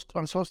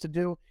I'm supposed to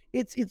do.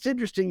 It's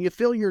interesting. You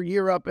fill your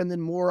year up, and then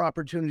more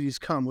opportunities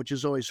come, which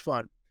is always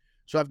fun.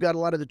 So I've got a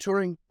lot of the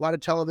touring, a lot of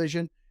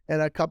television,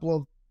 and a couple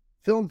of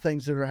film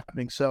things that are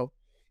happening. So,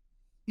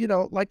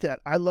 like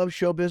that. I love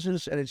show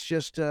business, and it's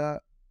just I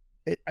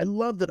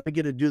love that I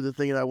get to do the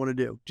thing that I want to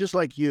do. Just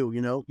like you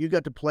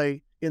got to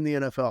play in the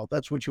NFL.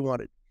 That's what you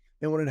wanted.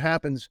 And when it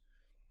happens,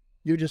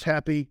 you're just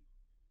happy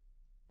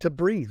to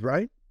breathe,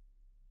 right?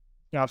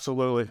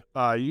 Absolutely.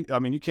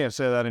 You can't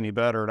say that any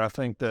better. And I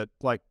think that,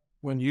 like,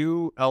 when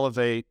you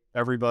elevate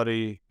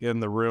everybody in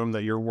the room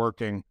that you're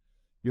working,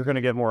 you're going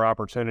to get more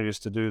opportunities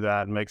to do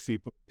that and make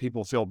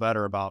people feel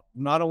better about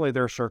not only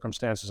their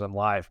circumstances in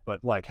life,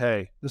 but like,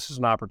 hey, this is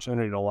an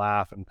opportunity to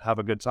laugh and have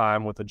a good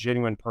time with a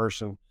genuine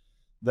person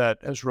that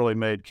has really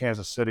made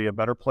Kansas City a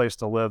better place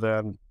to live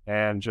in,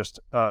 and just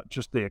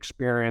the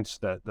experience,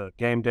 the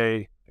game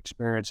day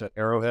experience at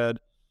Arrowhead.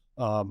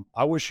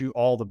 I wish you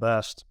all the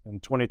best in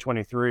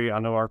 2023. I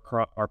know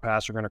our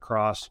paths are going to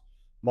cross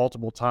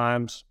multiple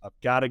times. I've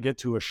got to get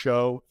to a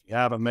show. If you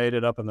haven't made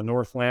it up in the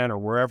Northland or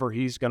wherever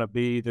he's going to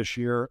be this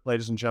year,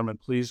 ladies and gentlemen,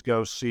 please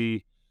go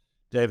see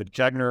David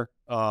Koechner.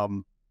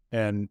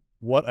 And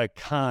what a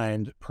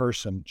kind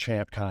person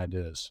Champ Kind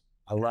is.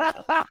 I love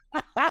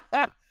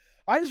it.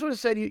 I just want to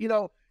say to you, you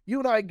know, you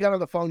and I got on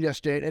the phone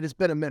yesterday, and it's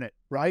been a minute,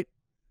 right,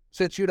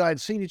 since you and I had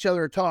seen each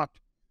other or talked.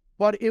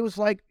 But it was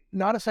like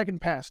not a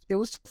second passed. It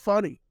was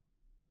funny.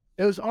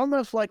 It was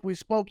almost like we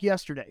spoke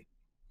yesterday,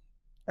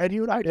 and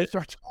you and I just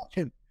start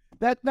talking.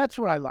 That's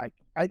what I like.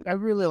 I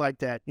really like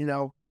that, you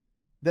know,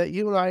 that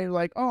you and I are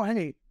like, oh,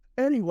 hey,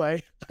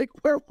 anyway, like,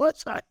 where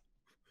was I?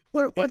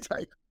 Where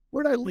did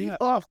I leave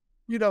off,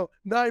 you know,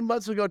 9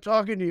 months ago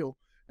talking to you?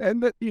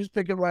 And that he's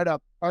picking right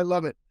up. I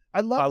love it.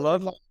 I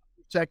love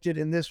protected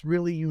in this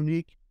really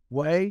unique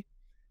way,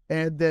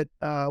 and that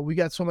we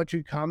got so much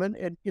in common.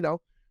 And, you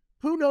know,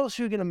 who knows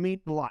who you're going to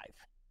meet in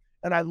life.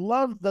 And I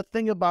love the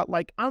thing about,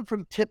 like, I'm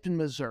from Tipton,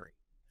 Missouri,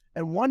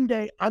 and one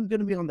day I'm going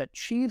to be on the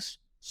Chiefs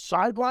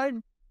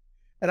sideline,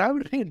 and I'm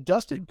going to be in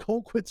Dustin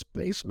Colquitt's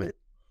basement.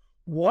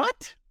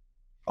 What?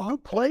 Who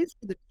plays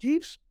for the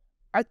Chiefs?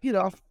 I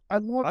love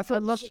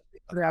it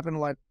to happen in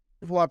life.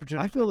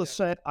 I feel the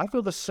same. So I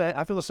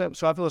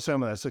feel the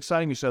same way. It's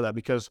exciting you said that,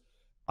 because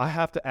I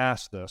have to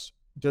ask this.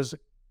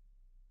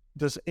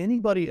 Does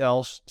anybody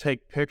else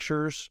take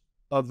pictures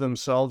of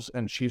themselves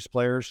and Chiefs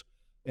players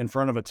in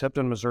front of a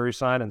Tipton, Missouri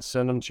sign and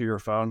send them to your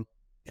phone?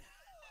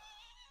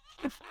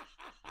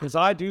 Because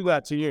I do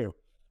that to you.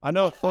 I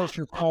know at first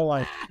you're all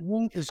like,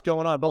 what is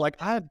going on? But, like,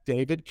 I have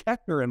David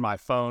Koechner in my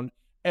phone,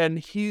 and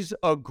he's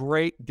a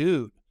great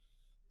dude.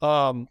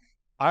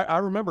 I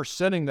remember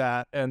sending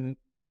that, and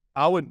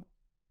I would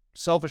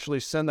selfishly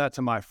send that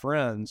to my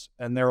friends,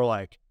 and they were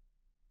like,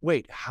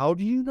 wait, how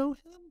do you know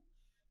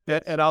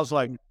him? And I was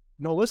like,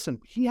 no, listen,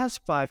 he has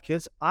 5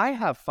 kids. I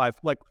have 5.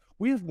 Like,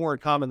 we have more in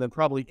common than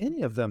probably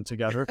any of them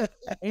together.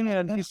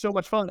 And he's so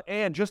much fun.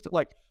 And just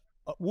like,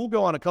 we'll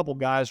go on a couple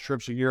guys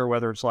trips a year,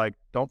 whether it's like,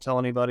 don't tell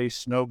anybody,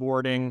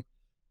 snowboarding,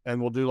 and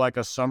we'll do like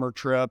a summer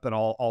trip, and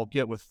I'll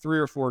get with 3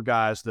 or 4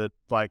 guys that,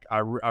 like, I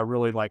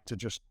really like to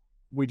just,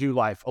 we do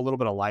a little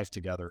bit of life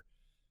together.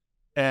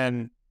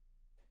 And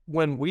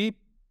when me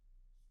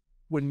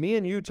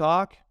and you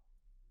talk,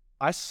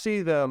 I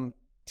see them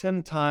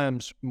 10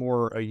 times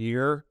more a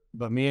year,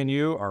 but me and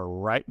you are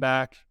right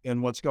back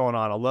in what's going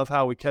on. I love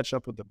how we catch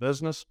up with the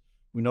business.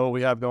 We know what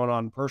we have going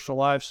on in personal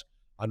lives.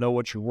 I know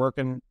what you're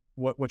working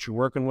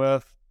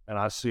with, and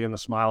I see in the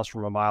smiles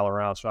from a mile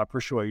around. So I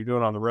appreciate what you're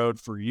doing on the road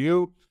for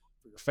you,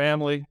 for your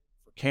family,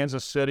 for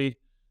Kansas City,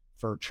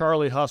 for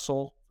Charlie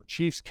Hustle, for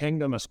Chiefs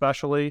Kingdom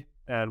especially,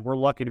 and we're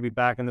lucky to be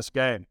back in this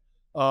game.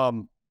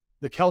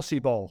 The Kelsey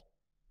Bowl.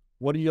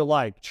 What do you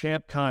like?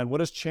 Champ Kind.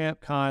 What is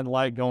Champ Kind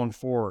like going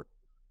forward?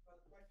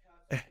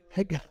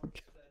 Hey, guys,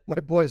 my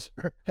boys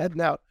are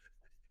heading out.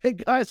 Hey,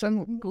 guys,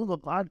 I'm doing the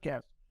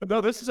podcast.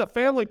 No, this is a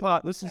family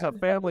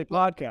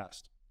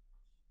podcast.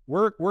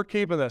 We're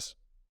keeping this.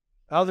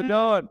 How's it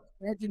going?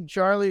 Imagine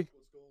Charlie.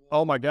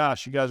 Oh my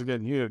gosh, you guys are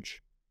getting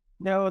huge.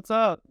 Yeah, what's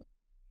up?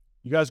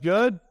 You guys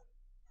good?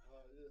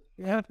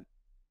 Yeah.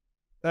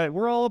 Hey,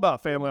 we're all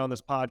about family on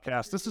this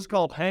podcast. This is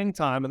called Hang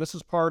Time, and this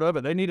is part of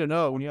it. They need to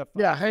know when you have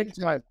fun. Yeah, hang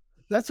time.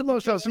 That's the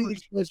most I'll see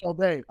these guys all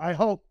day. I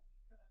hope.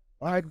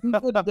 All right,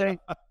 good day.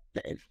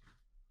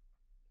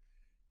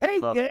 Hey,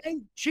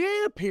 gang,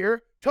 Champ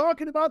here,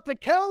 talking about the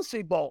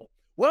Kelsey Bowl.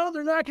 Well,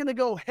 they're not going to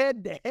go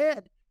head to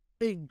head.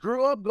 They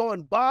grew up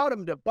going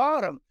bottom to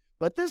bottom.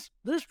 But this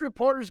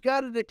reporter's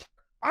got it.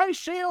 I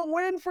see a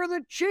win for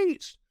the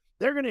Chiefs.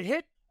 They're going to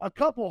hit a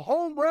couple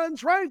home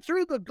runs right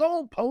through the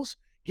goalpost,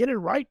 get it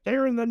right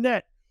there in the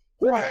net.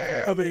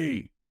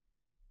 Whammy!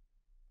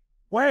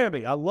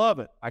 Whammy! I love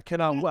it. I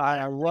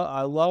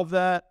love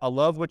that. I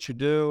love what you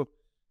do.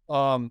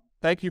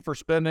 Thank you for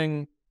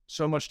spending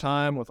so much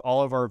time with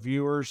all of our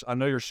viewers. I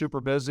know you're super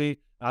busy.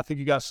 I think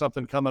you got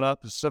something coming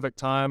up Pacific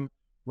time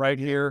right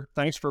here.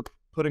 Thanks for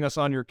putting us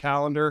on your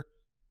calendar.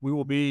 We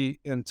will be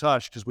in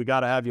touch because we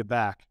got to have you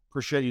back.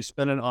 Appreciate you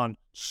spending on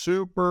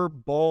Super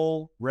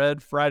Bowl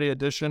Red Friday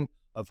edition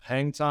of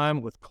Hang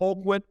Time with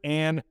Colquitt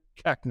and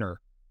Koechner.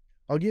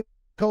 I'll give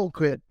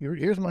Colquitt.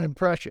 Here's my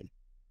impression.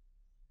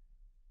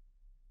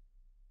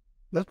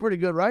 That's pretty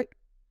good, right?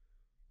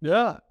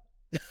 Yeah.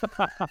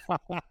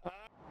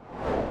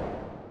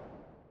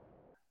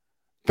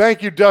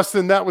 Thank you,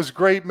 Dustin. That was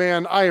great,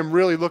 man. I am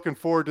really looking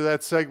forward to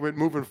that segment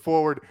moving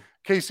forward.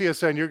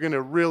 KCSN, you're going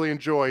to really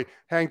enjoy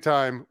Hang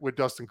Time with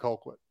Dustin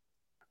Colquitt.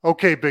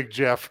 Okay, Big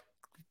Jeff.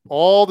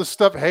 All the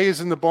stuff, hay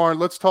is in the barn.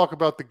 Let's talk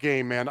about the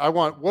game, man.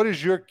 What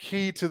is your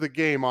key to the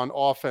game on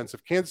offense?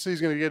 If Kansas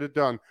City's going to get it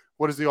done,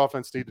 what does the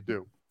offense need to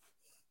do?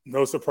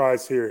 No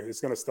surprise here.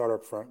 It's going to start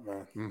up front,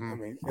 man. Mm-hmm. I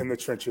mean, in the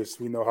trenches,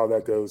 we know how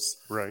that goes.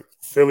 Right.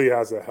 Philly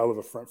has a hell of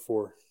a front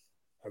four.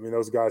 I mean,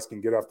 those guys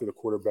can get after the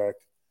quarterback.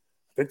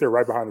 think they're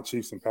right behind the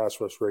Chiefs in pass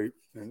rush rate,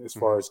 and as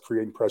far as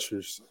creating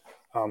pressures.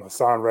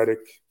 Hassan Reddick,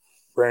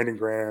 Brandon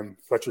Graham,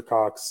 Fletcher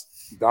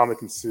Cox,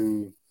 Dominican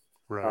Sue.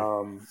 Right.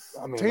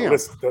 I mean,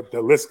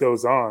 the list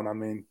goes on. I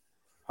mean,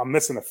 I'm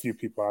missing a few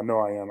people. I know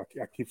I am.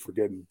 I keep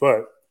forgetting.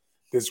 But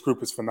this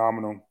group is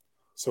phenomenal.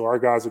 So our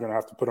guys are going to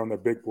have to put on their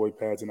big boy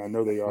pads, and I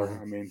know they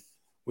are. I mean,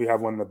 we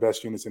have one of the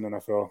best units in the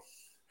NFL.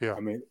 Yeah. I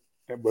mean,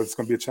 but it's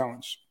going to be a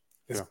challenge.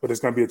 But it's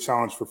going to be a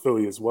challenge for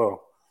Philly as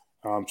well,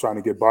 trying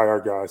to get by our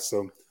guys.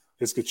 So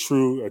it's a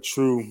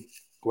true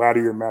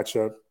gladiator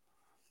matchup,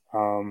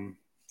 and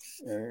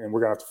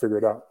we're going to have to figure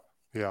it out.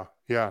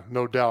 Yeah,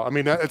 no doubt. I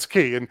mean, it's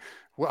key. And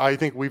I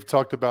think we've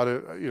talked about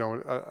it,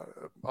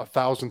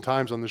 1,000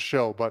 times on the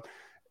show, but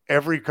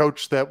every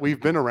coach that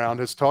we've been around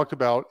has talked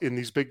about in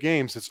these big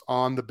games, it's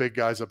on the big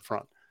guys up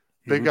front.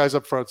 Big guys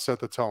up front set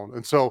the tone.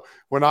 And so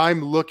when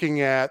I'm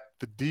looking at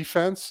the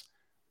defense,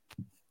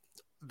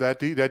 that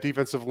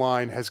defensive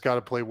line has got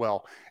to play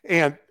well.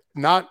 And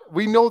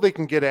we know they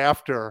can get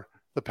after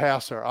the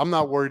passer. I'm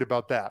not worried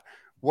about that.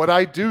 What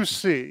I do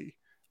see,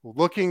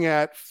 looking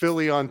at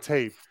Philly on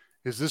tape,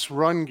 is this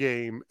run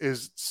game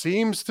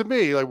seems to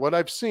me, like what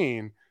I've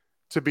seen,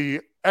 to be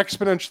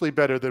exponentially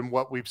better than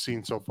what we've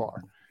seen so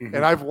far.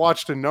 And I've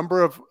watched a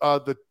number of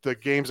the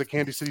games that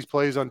Kansas City's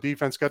plays on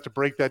defense, got to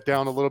break that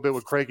down a little bit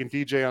with Craig and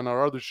DJ on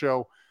our other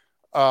show.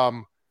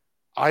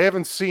 I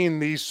haven't seen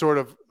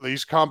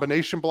these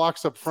combination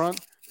blocks up front.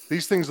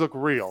 These things look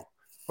real.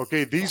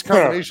 Okay, these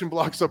combination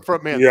blocks up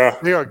front, man,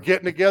 they are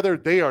getting together.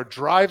 They are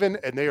driving,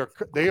 and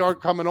they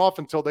aren't coming off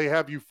until they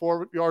have you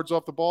 4 yards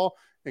off the ball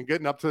and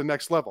getting up to the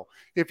next level.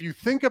 If you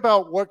think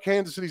about what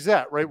Kansas City's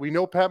at, right? We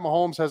know Pat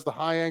Mahomes has the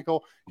high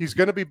ankle. He's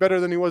going to be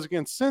better than he was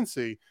against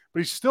Cincy,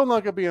 but he's still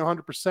not going to be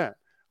 100%.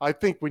 I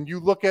think when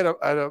you look at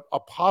a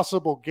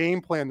possible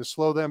game plan to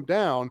slow them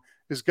down,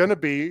 is going to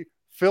be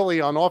Philly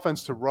on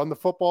offense to run the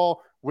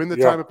football, win the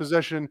time of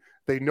possession.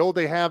 They know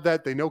they have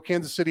that. They know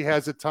Kansas City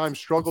has at times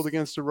struggled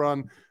against the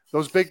run.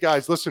 Those big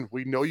guys, listen,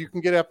 we know you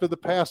can get after the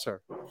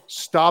passer.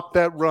 Stop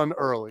that run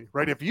early,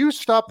 right? If you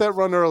stop that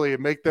run early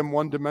and make them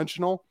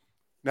one-dimensional,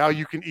 now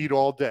you can eat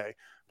all day.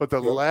 But the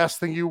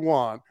last thing you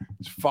want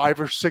is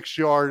 5 or 6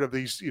 yard of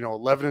these,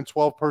 11 and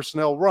 12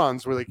 personnel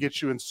runs where they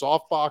get you in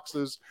soft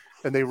boxes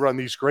and they run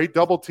these great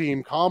double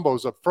team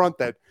combos up front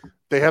that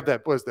they have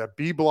that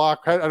B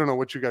block. I don't know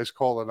what you guys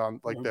call it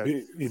on like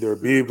that. Either a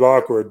B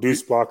block or a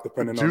deuce block,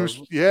 depending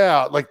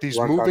on like these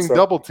moving concept.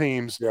 Double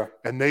teams. Yeah.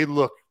 And they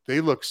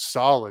look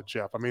solid,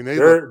 Jeff. I mean,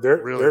 they're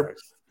really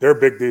nice. They're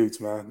big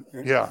dudes, man.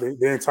 Yeah.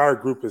 The entire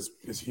group is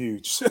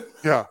huge.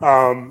 Yeah.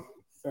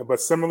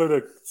 But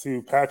similar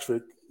to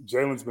Patrick,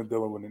 Jalen's been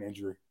dealing with an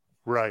injury.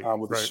 Right.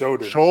 With his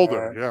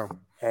shoulder. Yeah.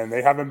 And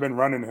they haven't been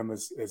running him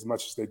as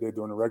much as they did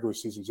during the regular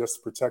season just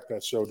to protect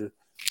that shoulder.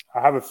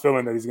 I have a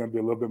feeling that he's going to be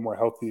a little bit more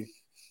healthy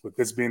with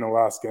this being the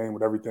last game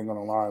with everything on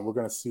the line. We're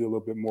going to see a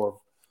little bit more of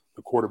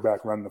the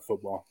quarterback running the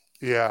football.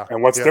 Yeah.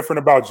 And what's different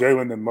about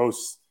Jalen than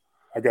most,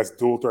 I guess,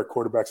 dual threat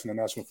quarterbacks in the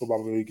National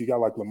Football League, you got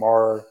like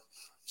Lamar,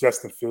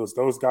 Justin Fields.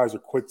 Those guys are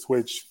quick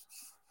twitch,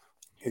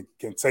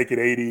 can take it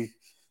 80,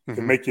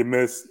 can make you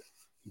miss.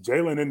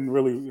 Jalen didn't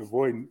really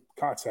avoid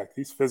contact.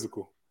 He's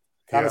physical.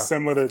 Kind of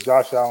similar to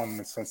Josh Allen in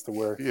the sense to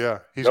where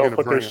they'll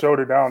put their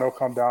shoulder down, they'll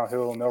come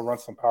downhill, and they'll run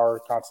some power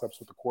concepts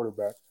with the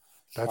quarterback.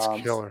 That's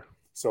killer.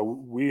 So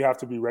we have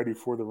to be ready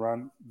for the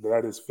run.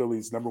 That is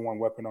Philly's number one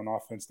weapon on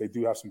offense. They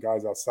do have some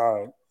guys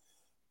outside,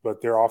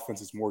 but their offense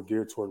is more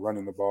geared toward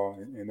running the ball,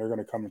 and they're going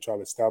to come and try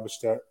to establish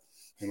that.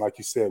 And like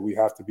you said, we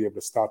have to be able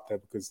to stop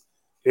that because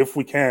if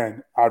we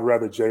can, I'd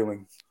rather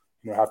Jalen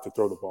have to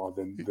throw the ball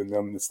than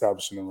them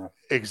establishing the run.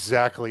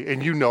 Exactly.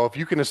 And if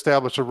you can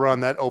establish a run,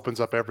 that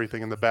opens up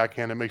everything in the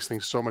backhand. It makes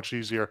things so much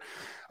easier.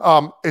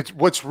 It's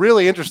what's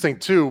really interesting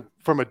too,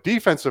 from a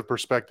defensive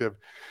perspective,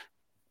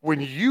 when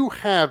you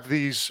have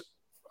these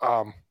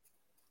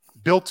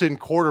built-in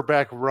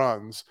quarterback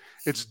runs,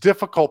 it's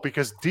difficult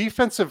because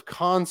defensive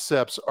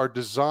concepts are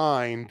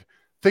designed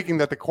thinking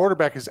that the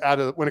quarterback is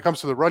when it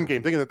comes to the run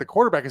game, thinking that the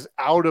quarterback is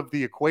out of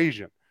the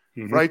equation.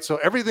 Right. So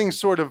everything's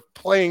sort of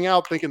playing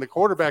out thinking the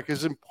quarterback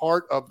isn't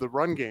part of the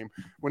run game.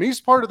 When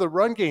he's part of the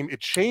run game, it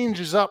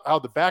changes up how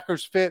the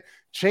backers fit,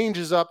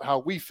 changes up how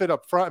we fit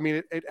up front. I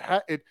mean,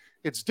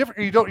 it's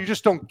different. You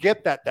just don't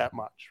get that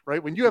much,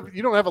 right? When you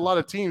don't have a lot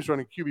of teams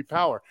running QB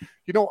power.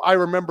 I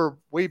remember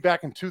way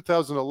back in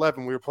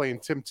 2011, we were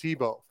playing Tim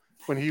Tebow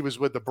when he was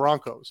with the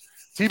Broncos.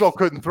 Tebow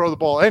couldn't throw the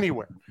ball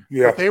anywhere.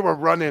 Yeah. But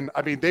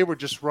they were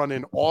just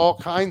running all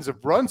kinds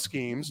of run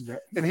schemes,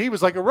 and he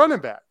was like a running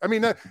back. I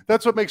mean,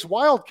 that's what makes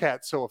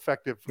Wildcat so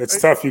effective.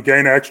 It's tough. You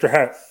gain an extra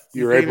hat.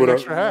 You're able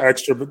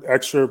to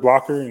extra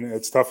blocker, and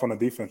it's tough on the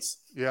defense.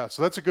 Yeah,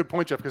 so that's a good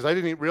point, Jeff, because I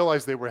didn't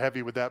realize they were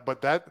heavy with that,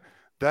 but that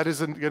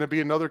isn't going to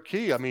be another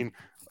key. I mean,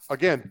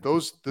 again,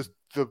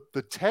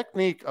 the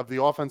technique of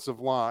the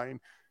offensive line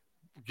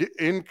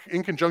in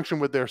conjunction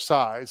with their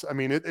size, I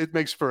mean, it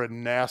makes for a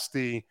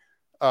nasty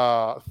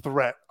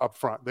threat up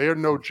front. They are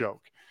no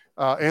joke.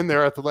 And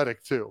they're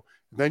athletic too.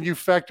 Then you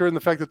factor in the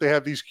fact that they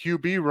have these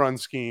QB run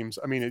schemes.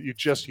 I mean,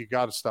 you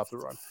got to stop the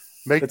run.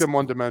 Make them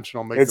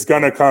one-dimensional. It's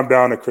going to come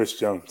down to Chris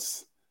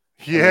Jones.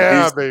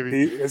 Yeah,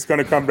 baby. It's going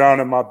to come down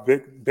to my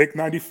big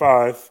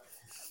 95,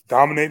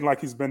 dominating like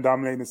he's been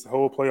dominating this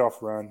whole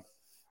playoff run.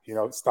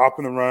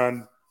 Stopping the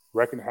run,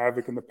 wrecking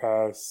havoc in the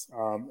pass,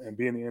 and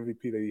being the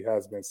MVP that he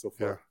has been so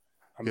far.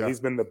 Yeah. He's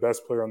been the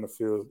best player on the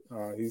field.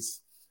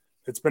 It's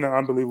been an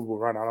unbelievable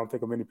run. I don't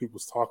think many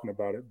people's talking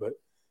about it, but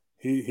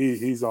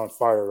he's on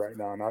fire right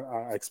now, and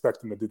I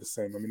expect him to do the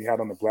same. He had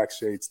on the black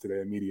shades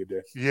today at Media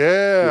Day.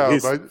 Yeah.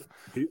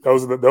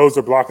 Those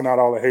are blocking out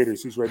all the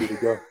haters. He's ready to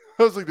go.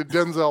 That was like the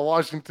Denzel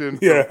Washington.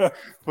 Yeah.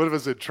 What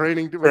was it?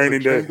 Training day.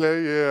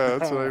 Yeah,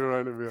 that's what I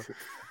reminded me of.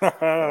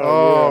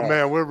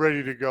 Man, we're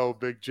ready to go,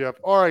 Big Jeff.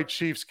 All right,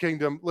 Chiefs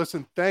Kingdom.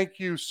 Listen, thank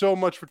you so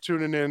much for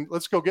tuning in.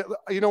 Let's go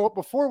you know what?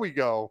 Before we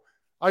go,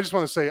 I just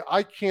want to say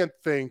I can't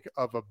think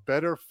of a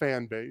better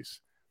fan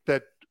base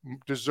that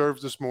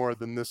deserves this more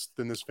than this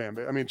fan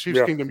base.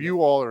 Chiefs Kingdom,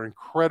 you all are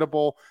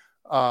incredible.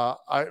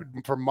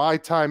 From my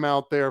time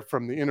out there,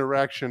 from the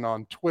interaction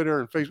on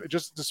Twitter and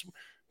Facebook,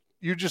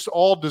 you just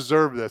all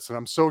deserve this, and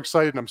I'm so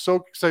excited. I'm so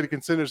excited to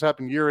consider this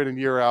happen year in and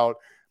year out.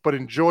 But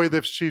enjoy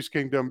this, Chiefs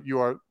Kingdom. You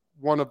are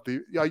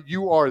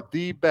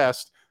the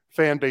best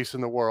fan base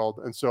in the world,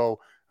 and so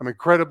I'm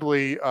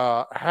incredibly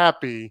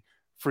happy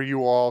for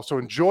you all. So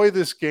enjoy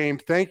this game.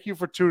 Thank you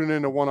for tuning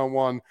in to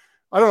One-on-One.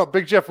 I don't know,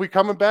 Big Jeff, we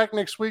coming back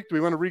next week? Do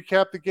we want to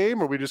recap the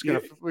game, or we just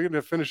we're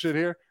gonna finish it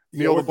here?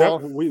 We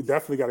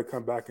definitely got to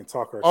come back and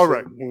talk our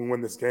shit when we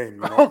win this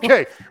game.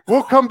 Okay,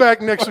 we'll come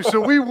back next week.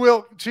 So we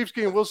will, Chiefs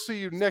game. We'll see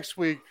you next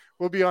week.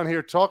 We'll be on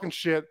here talking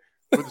shit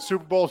with the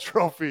Super Bowl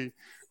trophy.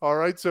 All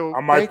right. So I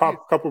might pop a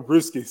couple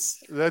brewskis.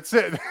 That's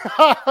it.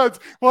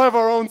 We'll have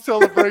our own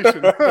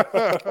celebration.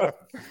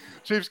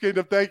 Chiefs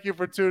Kingdom, thank you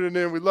for tuning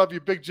in. We love you,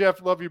 Big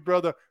Jeff. Love you,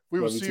 brother. We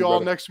will see you all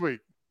next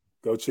week.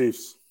 Go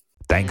Chiefs.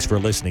 Thanks for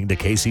listening to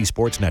KC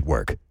Sports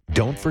Network.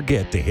 Don't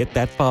forget to hit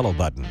that follow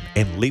button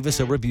and leave us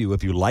a review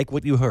if you like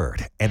what you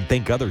heard and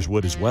think others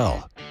would as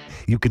well.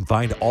 You can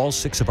find all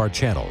 6 of our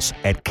channels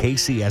at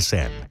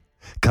KCSN,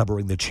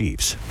 covering the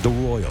Chiefs, the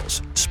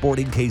Royals,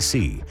 Sporting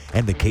KC,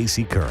 and the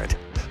KC Current,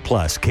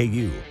 plus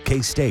KU,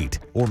 K-State,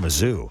 or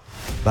Mizzou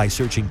by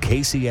searching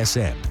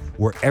KCSN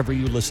wherever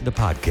you listen to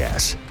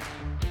podcasts.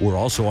 We're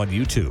also on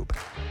YouTube.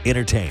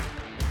 Entertain,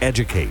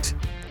 educate,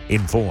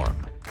 inform.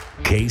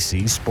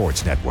 KC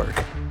Sports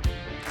Network.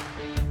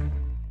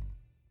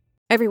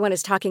 Everyone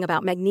is talking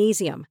about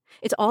magnesium.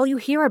 It's all you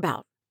hear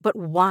about. But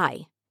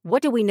why?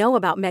 What do we know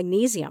about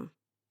magnesium?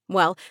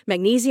 Well,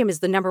 magnesium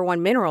is the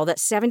 #1 mineral that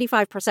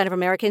 75% of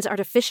Americans are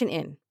deficient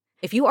in.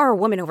 If you are a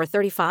woman over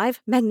 35,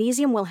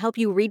 magnesium will help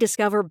you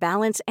rediscover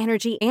balance,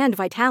 energy, and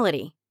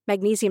vitality.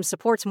 Magnesium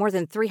supports more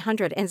than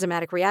 300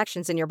 enzymatic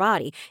reactions in your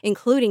body,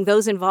 including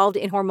those involved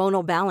in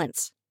hormonal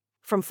balance.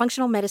 From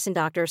functional medicine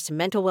doctors to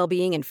mental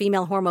well-being and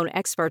female hormone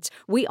experts,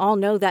 we all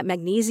know that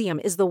magnesium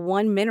is the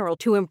one mineral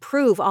to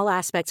improve all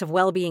aspects of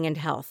well-being and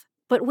health.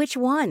 But which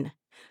one?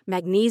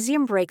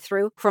 Magnesium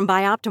Breakthrough from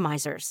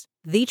Bioptimizers,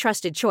 the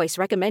trusted choice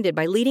recommended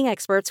by leading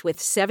experts with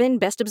 7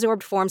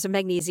 best-absorbed forms of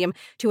magnesium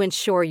to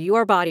ensure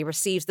your body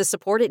receives the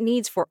support it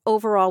needs for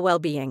overall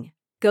well-being.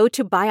 Go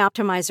to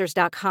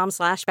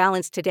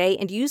bioptimizers.com/balance today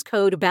and use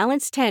code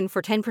BALANCE10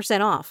 for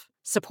 10% off.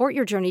 Support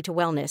your journey to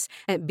wellness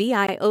at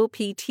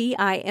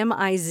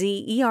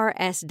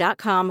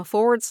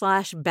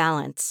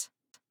bioptimizers.com/balance.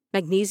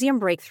 Magnesium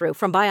Breakthrough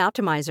from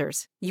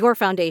Bioptimizers, your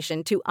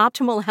foundation to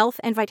optimal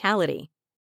health and vitality.